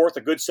Keene 4th.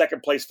 A good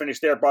second-place finish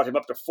there brought him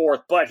up to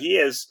 4th. But he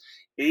is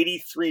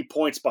 83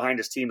 points behind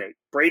his teammate.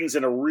 Braden's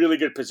in a really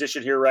good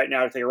position here right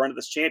now to take a run at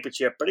this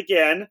championship. But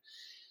again,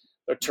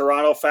 the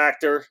Toronto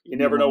factor, you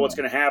never know what's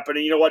going to happen.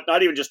 And you know what?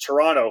 Not even just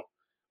Toronto,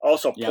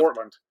 also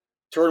Portland.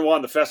 Turn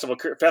 1, the festival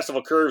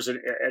curves at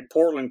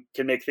Portland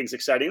can make things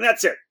exciting.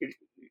 That's it.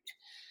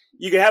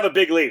 You can have a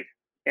big lead.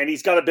 And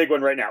he's got a big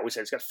one right now. We said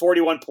he's got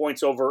 41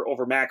 points over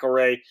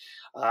McElroy,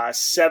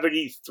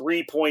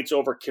 73 points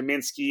over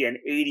Kaminsky, and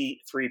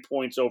 83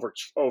 points over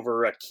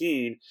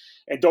Keene.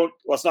 And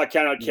let's not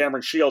count out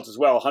Cameron Shields as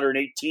well,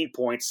 118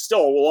 points. Still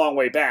a long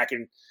way back,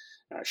 and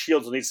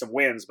Shields will need some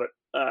wins. But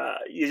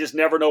you just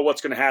never know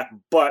what's going to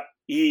happen. But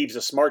Eves,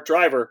 a smart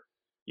driver.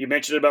 You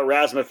mentioned about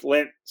Rasmuth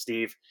Lint,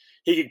 Steve.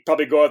 He could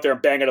probably go out there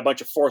and bang out a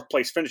bunch of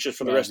 4th-place finishes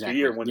for the rest of the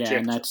year and win the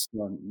championship.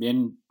 And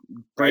that's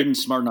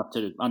Braden's smart enough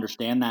to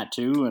understand that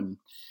too. And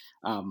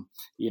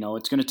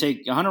it's going to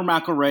take Hunter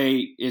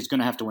McElroy is going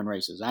to have to win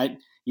races. I'd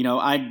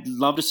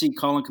love to see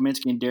Colin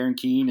Kaminsky and Darren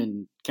Keene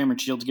and Cameron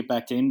Shields get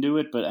back into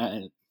it, but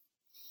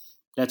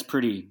that's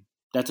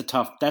a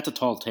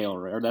tall tale,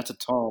 right? Or that's a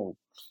tall,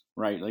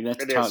 right? Like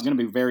that's going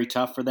to be very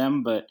tough for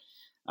them. But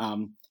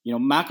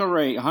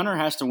Hunter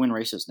has to win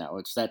races now.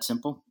 It's that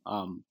simple.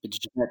 But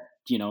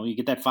you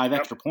get that 5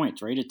 extra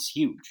points, right? It's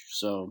huge.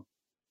 So.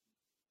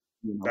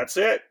 That's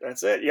it.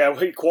 Yeah,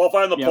 we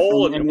qualify on the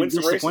pole and win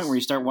some races. The point where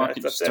you start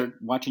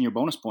watching your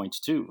bonus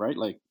points too, right?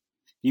 Like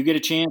you get a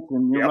chance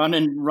and you're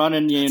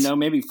running,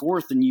 maybe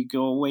 4th, and you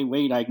go,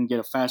 wait, I can get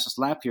a fastest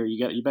lap here.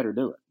 You better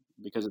do it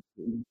because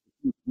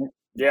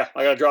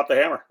I got to drop the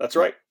hammer. That's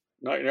right.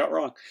 No, you're not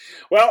wrong.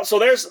 Well, so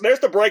there's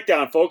the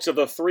breakdown, folks, of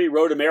the 3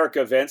 Road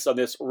America events on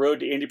this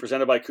Road to Indy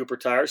presented by Cooper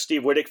Tires.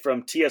 Steve Wittich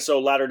from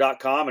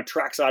TSOladder.com and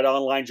Trackside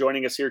Online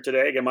joining us here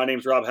today. Again, my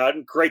name's Rob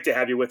Howden. Great to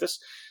have you with us.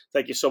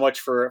 Thank you so much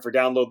for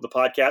downloading the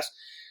podcast.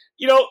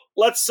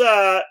 Let's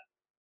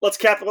let's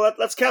cap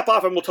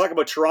off, and we'll talk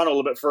about Toronto a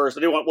little bit first.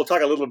 We'll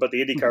talk a little bit about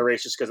the IndyCar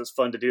race just because it's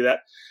fun to do that.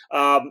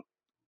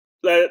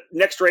 The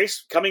next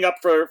race coming up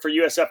for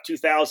USF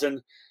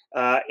 2000,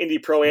 Indy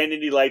Pro and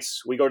Indy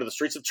Lights. We go to the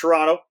streets of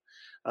Toronto.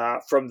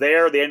 From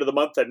there, the end of the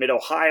month at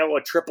Mid-Ohio,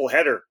 a triple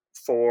header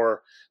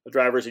for the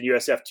drivers in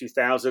USF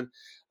 2000.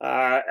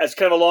 As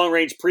kind of a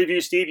long-range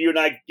preview, Steve, you and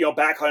I,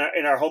 back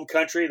in our home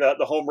country, the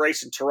home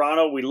race in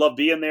Toronto. We love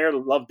being there.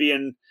 Love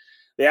being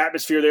the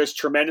atmosphere there is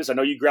tremendous. I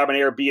know you grab an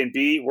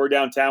Airbnb. We're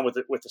downtown with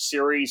the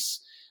series,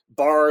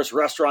 bars,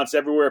 restaurants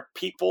everywhere.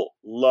 People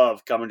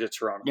love coming to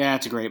Toronto. Yeah,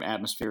 it's a great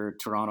atmosphere.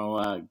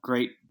 Toronto,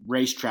 great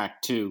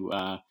racetrack too.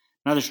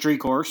 Another street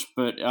course,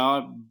 but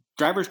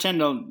drivers tend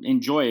to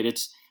enjoy it.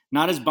 It's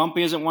not as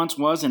bumpy as it once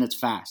was, and it's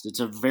fast. It's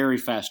a very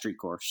fast street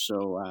course.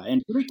 So,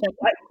 and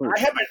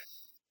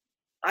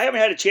I haven't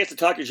had a chance to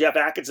talk to Jeff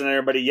Atkinson and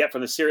everybody yet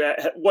from the series.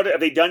 What have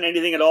they done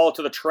anything at all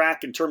to the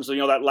track in terms of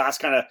that last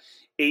kind of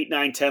 8,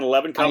 9, 10,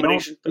 11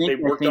 combination that they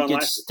worked on last? I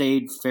think it's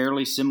stayed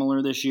fairly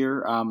similar this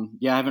year. I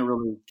haven't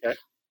really. Okay.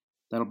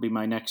 That'll be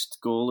my next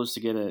goal is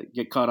to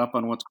get caught up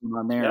on what's going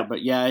on there. Yeah.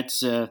 But yeah,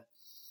 it's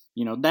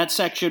that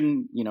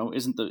section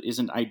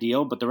isn't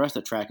ideal, but the rest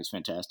of the track is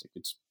fantastic.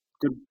 It's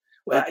good.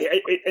 Well,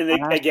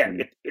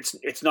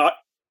 it's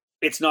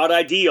not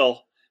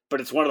ideal, but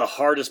it's one of the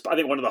hardest. I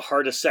think one of the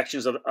hardest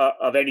sections of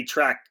any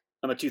track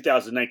on the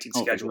 2019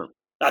 schedule. Sure.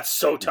 That's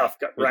so tough,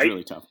 right? It's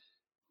really tough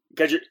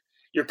because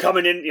you're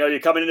coming in. You're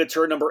coming into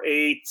turn number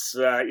 8.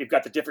 You've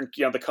got the different,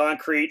 the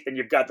concrete, and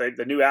you've got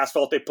the new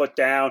asphalt they put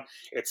down.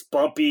 It's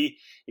bumpy.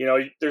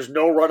 There's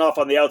no runoff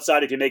on the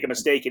outside if you make a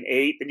mistake in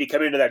 8. Then you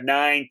come into that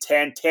 9,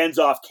 10, 10's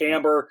off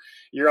camber.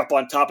 You're up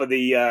on top of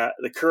the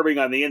curbing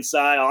on the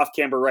inside, off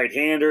camber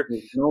right-hander,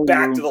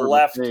 back to the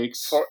left.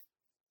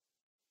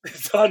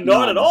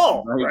 Not at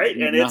all, right?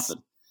 And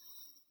nothing.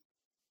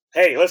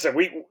 Hey, listen,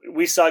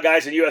 we saw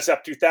guys in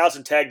USF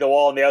 2000 tag the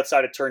wall on the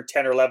outside of turn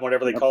 10 or 11,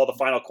 whatever they call the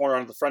final corner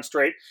onto the front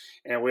straight,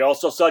 and we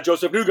also saw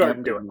Joseph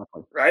Newgarden do it,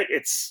 right?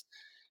 It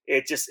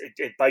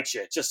bites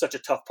you. It's just such a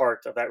tough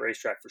part of that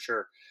racetrack for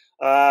sure.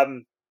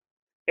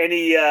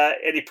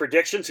 Any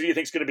predictions? Who do you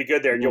think is going to be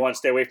good there? Do you want to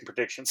stay away from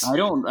predictions? I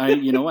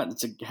don't. You know what?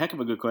 It's a heck of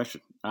a good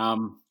question.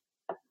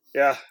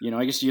 Yeah.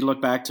 I guess you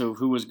look back to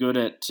who was good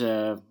at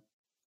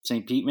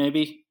St. Pete,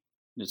 maybe.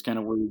 It's kind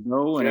of where you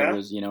go, and it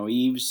was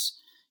Eves.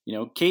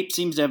 Cape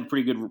seems to have a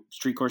pretty good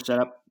street course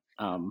setup.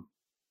 How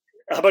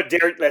about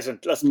Darren? Listen,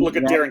 let's look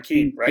at Darren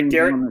Keene, right?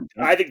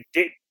 I think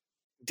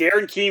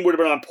Darren Keene would have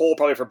been on pole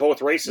probably for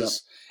both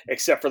races,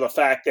 except for the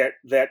fact that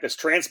this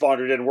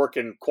transponder didn't work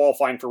in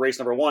qualifying for race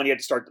number 1. He had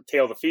to start the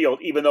tail of the field,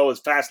 even though his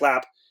fast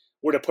lap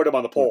would have put him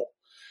on the pole.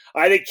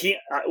 I think Keene.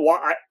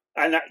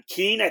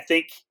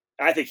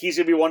 I think he's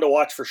going to be one to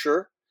watch for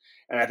sure,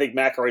 and I think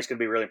McElroy is going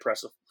to be really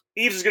impressive.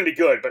 Eves is going to be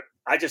good, but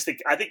I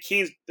think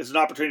Keene is an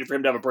opportunity for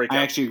him to have a breakout.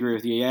 I actually agree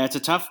with you. Yeah, it's a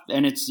tough,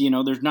 and it's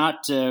there's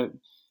not a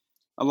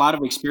lot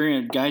of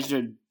experienced guys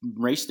that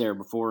raced there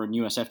before in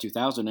USF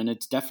 2000, and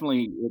it's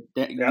definitely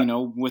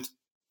with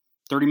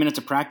 30 minutes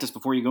of practice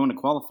before you go into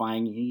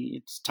qualifying,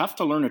 it's tough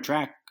to learn a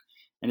track,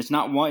 and it's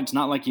not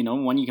like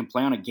one you can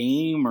play on a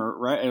game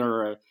or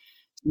a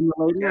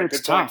simulator. Yeah,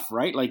 it's tough,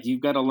 right? Like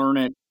you've got to learn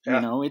it.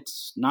 Yeah.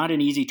 It's not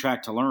an easy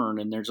track to learn,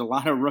 and there's a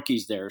lot of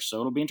rookies there, so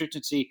it'll be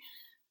interesting to see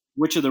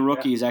which of the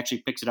rookies actually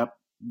picks it up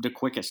the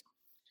quickest.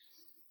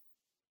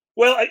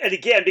 Well, and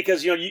again,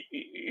 because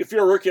if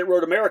you're a rookie at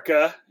Road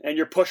America and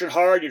you're pushing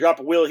hard, you drop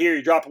a wheel here,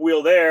 you drop a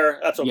wheel there,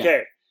 that's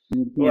okay.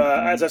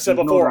 Yeah. As I said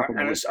before,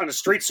 on a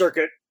street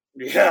circuit,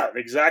 yeah,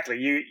 exactly.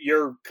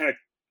 You're kind of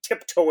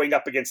tiptoeing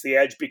up against the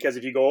edge because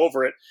if you go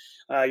over it,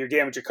 you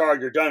damage your car,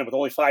 you're done. With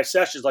only 5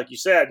 sessions, like you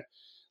said,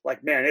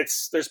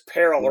 there's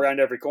peril around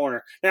every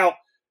corner. Now,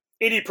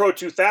 Indy Pro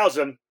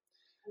 2000.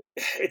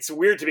 It's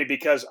weird to me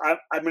because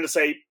I'm going to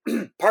say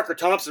Parker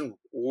Thompson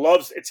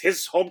it's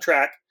his home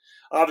track.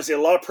 Obviously,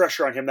 a lot of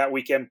pressure on him that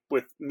weekend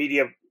with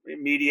media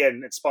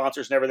and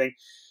sponsors and everything.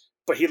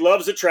 But he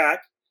loves the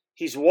track.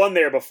 He's won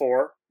there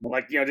before.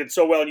 Did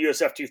so well in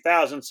USF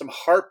 2000. Some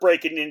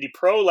heartbreak in Indy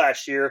Pro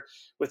last year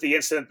with the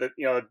incident that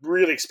a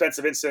really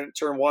expensive incident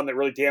turn 1 that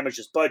really damaged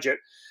his budget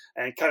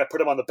and kind of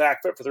put him on the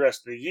back foot for the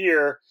rest of the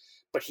year.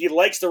 But he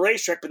likes the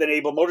racetrack, but then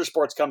Able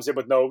Motorsports comes in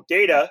with no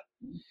data,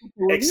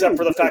 except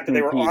for the fact that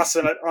they were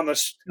awesome at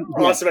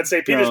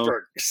St.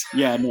 Petersburg.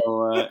 Yeah,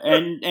 no,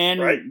 and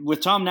right?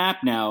 With Tom Knapp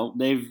now,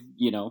 they're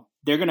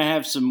going to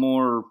have some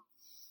more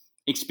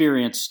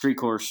experienced street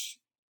course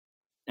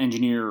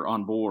engineer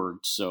on board,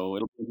 so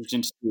it'll be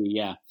interesting to see.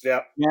 Yeah.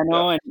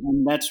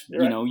 And that's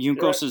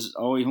Juncos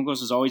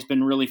has always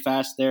been really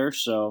fast there,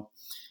 so.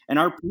 And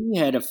RP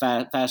had a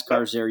fast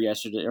cars there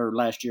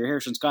last year.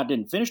 Harrison Scott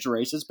didn't finish the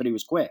races, but he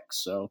was quick.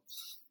 So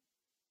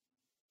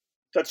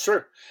that's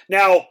true.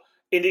 Now,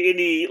 in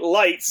the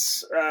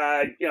lights,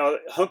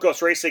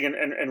 Juncos Racing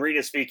and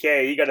Renus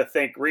VK, you got to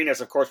think Renus,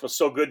 of course, was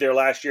so good there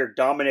last year,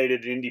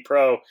 dominated in Indy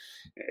Pro.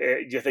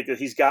 Do you think that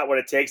he's got what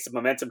it takes, the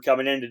momentum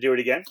coming in to do it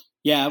again?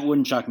 Yeah, it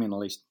wouldn't shock me in the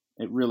least.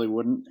 It really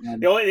wouldn't.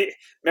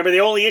 The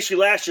only issue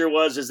last year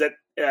is that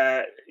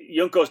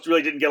Juncos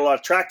really didn't get a lot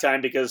of track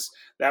time because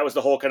that was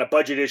the whole kind of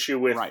budget issue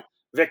with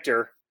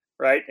Victor,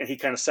 right? And he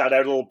kind of sat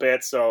out a little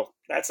bit. So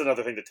that's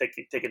another thing to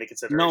take into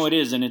consideration. No, it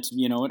is. And it's,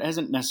 it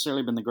hasn't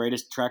necessarily been the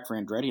greatest track for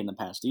Andretti in the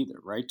past either,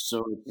 right?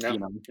 So,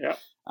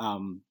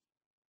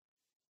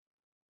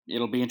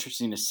 it'll be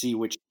interesting to see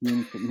which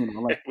team,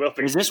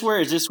 is this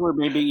where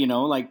maybe,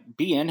 like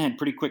BN had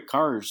pretty quick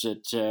cars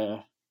at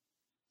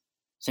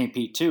St.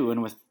 Pete too.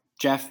 And with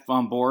Jeff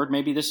on board,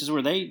 maybe this is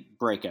where they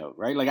break out,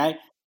 right? Like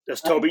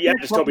does Toby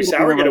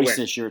Sauer get a win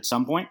this year at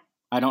some point?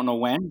 I don't know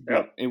when,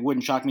 but it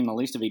wouldn't shock me in the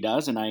least if he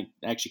does. And I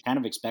actually kind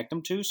of expect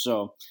him to.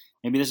 So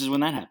maybe this is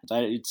when that happens.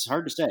 It's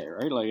hard to say,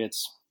 right? Like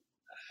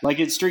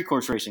it's street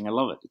course racing. I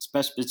love it.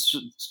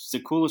 It's the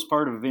coolest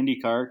part of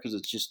IndyCar because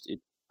it's just,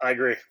 I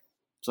agree.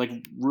 It's like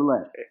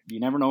roulette. You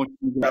never know what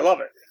you get. I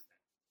love it.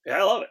 Yeah,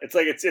 I love it. It's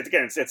like it's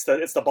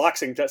the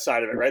boxing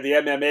side of it, right? The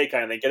MMA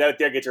kind of thing. Get out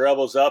there, get your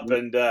elbows up,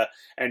 and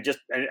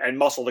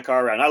muscle the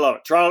car around. I love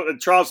it.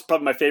 Toronto's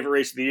probably my favorite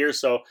race of the year,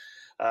 so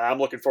I'm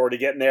looking forward to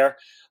getting there.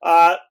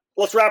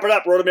 Let's wrap it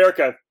up. Road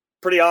America,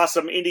 pretty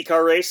awesome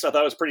IndyCar race. I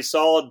thought it was pretty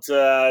solid.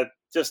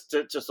 Just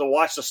to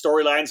watch the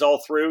storylines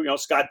all through.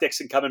 Scott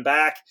Dixon coming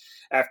back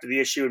after the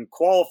issue in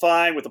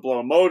qualifying with the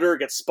blown motor,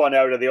 gets spun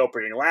out of the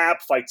opening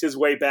lap, fights his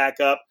way back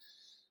up.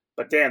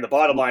 But damn, the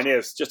bottom line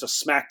is just a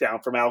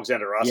smackdown from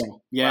Alexander Rossi.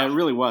 Yeah, wow. It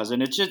really was.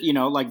 And it's just,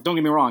 don't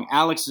get me wrong,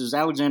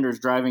 Alexander's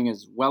driving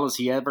as well as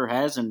he ever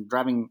has and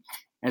driving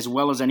as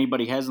well as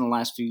anybody has in the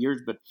last few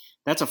years, but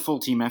that's a full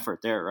team effort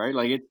there, right?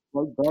 Like it's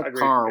like that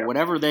car,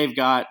 whatever they've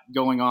got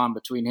going on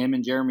between him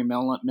and Jeremy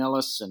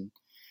Millis and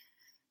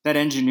that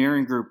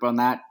engineering group on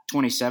that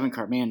 27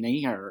 car, man,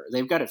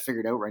 they've got it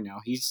figured out right now.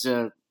 He's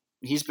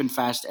been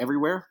fast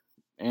everywhere,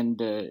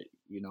 and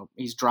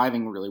he's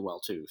driving really well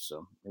too.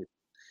 So.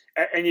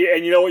 And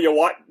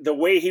the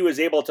way he was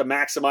able to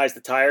maximize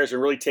the tires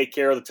and really take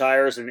care of the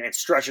tires and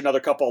stretch another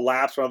couple of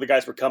laps when other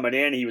guys were coming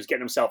in, he was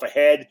getting himself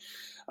ahead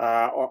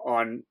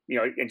and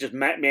just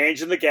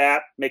managing the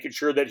gap, making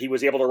sure that he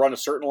was able to run a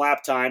certain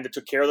lap time that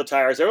took care of the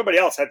tires. Everybody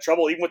else had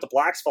trouble, even with the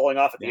blacks falling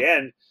off at the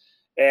end.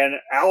 And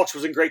Alex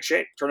was in great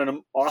shape, turning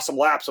them awesome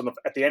laps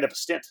at the end of a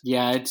stint.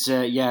 Yeah, it's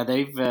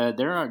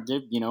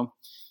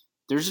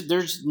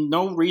there's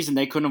no reason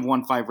they couldn't have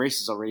won 5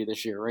 races already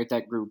this year, right?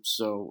 That group.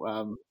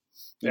 So.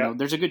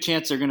 There's a good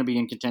chance they're going to be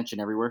in contention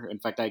everywhere. In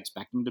fact, I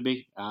expect them to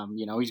be.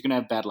 He's going to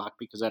have bad luck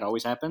because that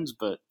always happens,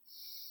 but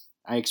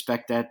I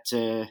expect that,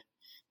 the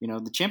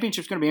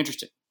championship's going to be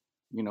interesting.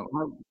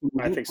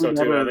 I think so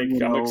too.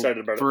 I'm excited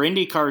about it. For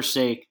IndyCar's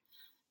sake,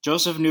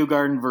 Joseph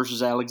Newgarden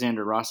versus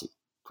Alexander Rossi.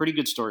 Pretty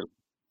good story.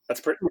 It's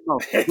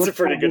a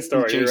pretty good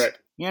story. You're right.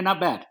 Yeah, not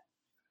bad.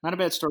 Not a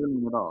bad story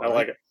at all. I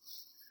like it.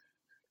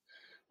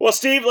 Well,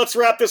 Steve, let's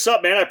wrap this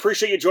up, man. I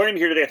appreciate you joining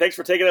me here today. Thanks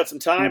for taking out some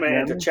time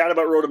and to chat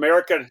about Road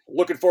America.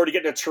 Looking forward to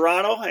getting to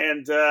Toronto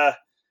and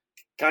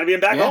kind of being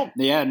back home.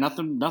 Yeah,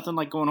 nothing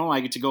like going home.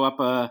 I get to go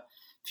up a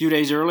few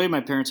days early. My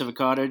parents have a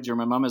cottage, or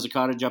my mom has a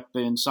cottage up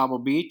in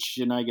Sauble Beach,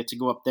 and I get to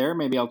go up there.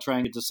 Maybe I'll try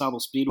and get to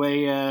Sauble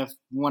Speedway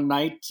one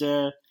night,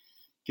 get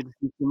to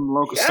see some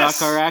local stock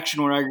car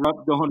action where I grew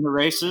up going to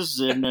races,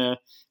 and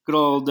good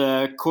old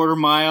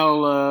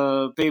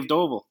quarter-mile paved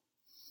oval.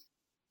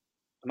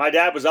 My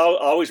dad was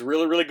always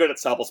really, really good at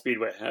Sauble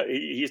Speedway.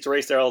 He used to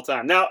race there all the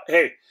time. Now,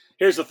 hey,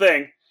 here's the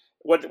thing.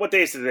 What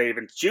day is today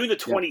even? June the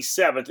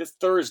 27th. It's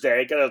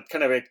Thursday. Got a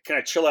kind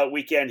of chill out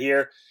weekend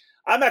here.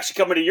 I'm actually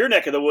coming to your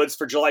neck of the woods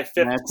for July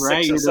 5th,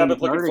 6th, and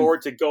 7th. Looking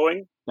forward to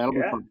going. That'll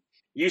be fun.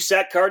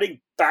 USAC karting,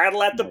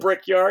 battle at the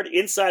Brickyard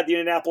inside the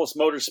Indianapolis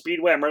Motor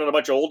Speedway. I'm running a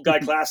bunch of old guy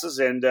classes,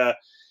 and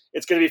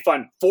it's going to be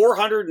fun.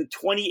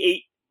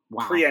 428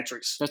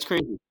 pre-entries. That's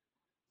crazy.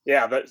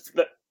 Yeah,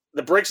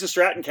 the Briggs and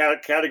Stratton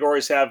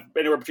categories have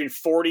anywhere between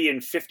 40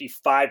 and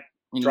 55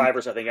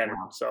 drivers, I think, entered.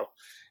 Wow. So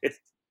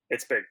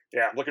it's big.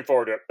 Yeah, I'm looking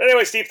forward to it.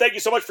 Anyway, Steve, thank you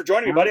so much for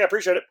joining me, buddy. I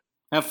appreciate it.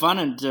 Have fun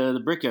at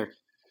the Brickyard.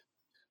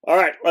 All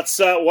right, let's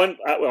I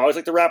always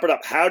like to wrap it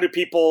up. How do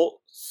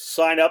people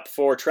sign up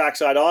for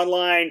Trackside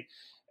Online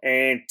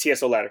and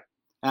TSO Ladder?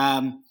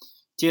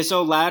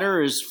 TSO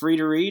Ladder is free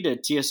to read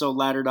at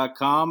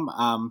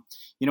tsoladder.com.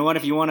 You know what?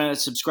 If you want to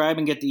subscribe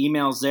and get the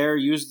emails there,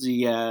 use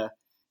the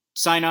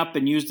sign up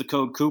and use the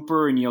code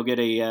Cooper, and you'll get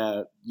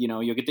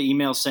you'll get the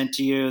email sent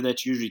to you.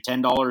 That's usually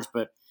 $10,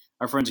 but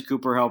our friends at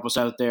Cooper help us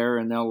out there,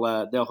 and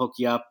they'll hook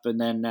you up.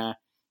 And then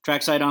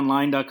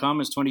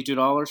tracksideonline.com is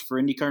 $22 for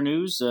IndyCar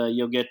news.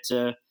 You'll get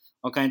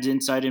all kinds of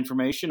inside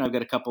information. I've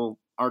got a couple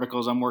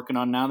articles I'm working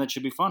on now that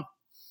should be fun.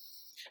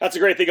 That's a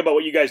great thing about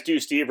what you guys do,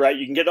 Steve, right?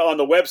 You can get it on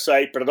the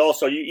website, but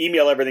you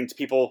email everything to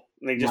people,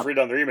 and they just read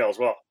it on their email as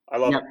well. I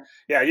love it.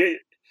 Yeah,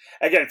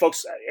 again,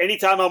 folks,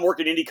 anytime I'm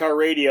working IndyCar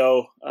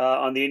radio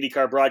on the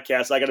IndyCar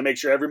broadcast, I got to make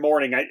sure every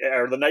morning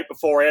or the night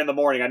before and the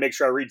morning, I make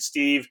sure I read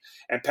Steve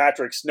and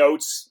Patrick's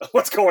notes,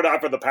 what's going on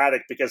for the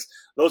paddock, because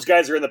those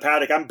guys are in the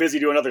paddock. I'm busy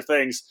doing other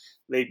things.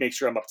 They make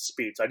sure I'm up to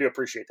speed. So I do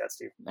appreciate that,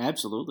 Steve.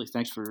 Absolutely.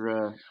 Thanks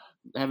for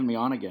having me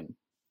on again.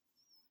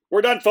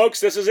 We're done, folks.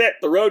 This is it.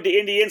 The Road to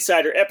Indy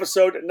Insider,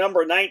 episode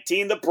number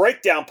 19, the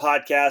breakdown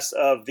podcast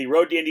of the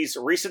Road to Indy's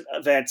recent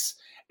events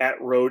at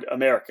Road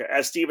America.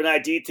 As Steve and I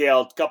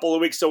detailed, a couple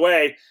of weeks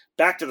away,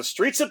 back to the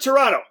streets of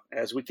Toronto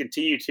as we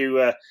continue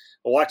to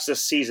watch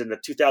this season, the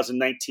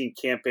 2019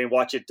 campaign,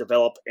 watch it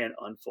develop and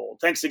unfold.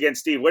 Thanks again,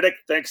 Steve Wittich.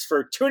 Thanks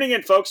for tuning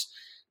in, folks,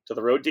 to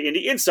the Road to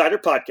Indy Insider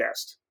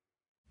Podcast.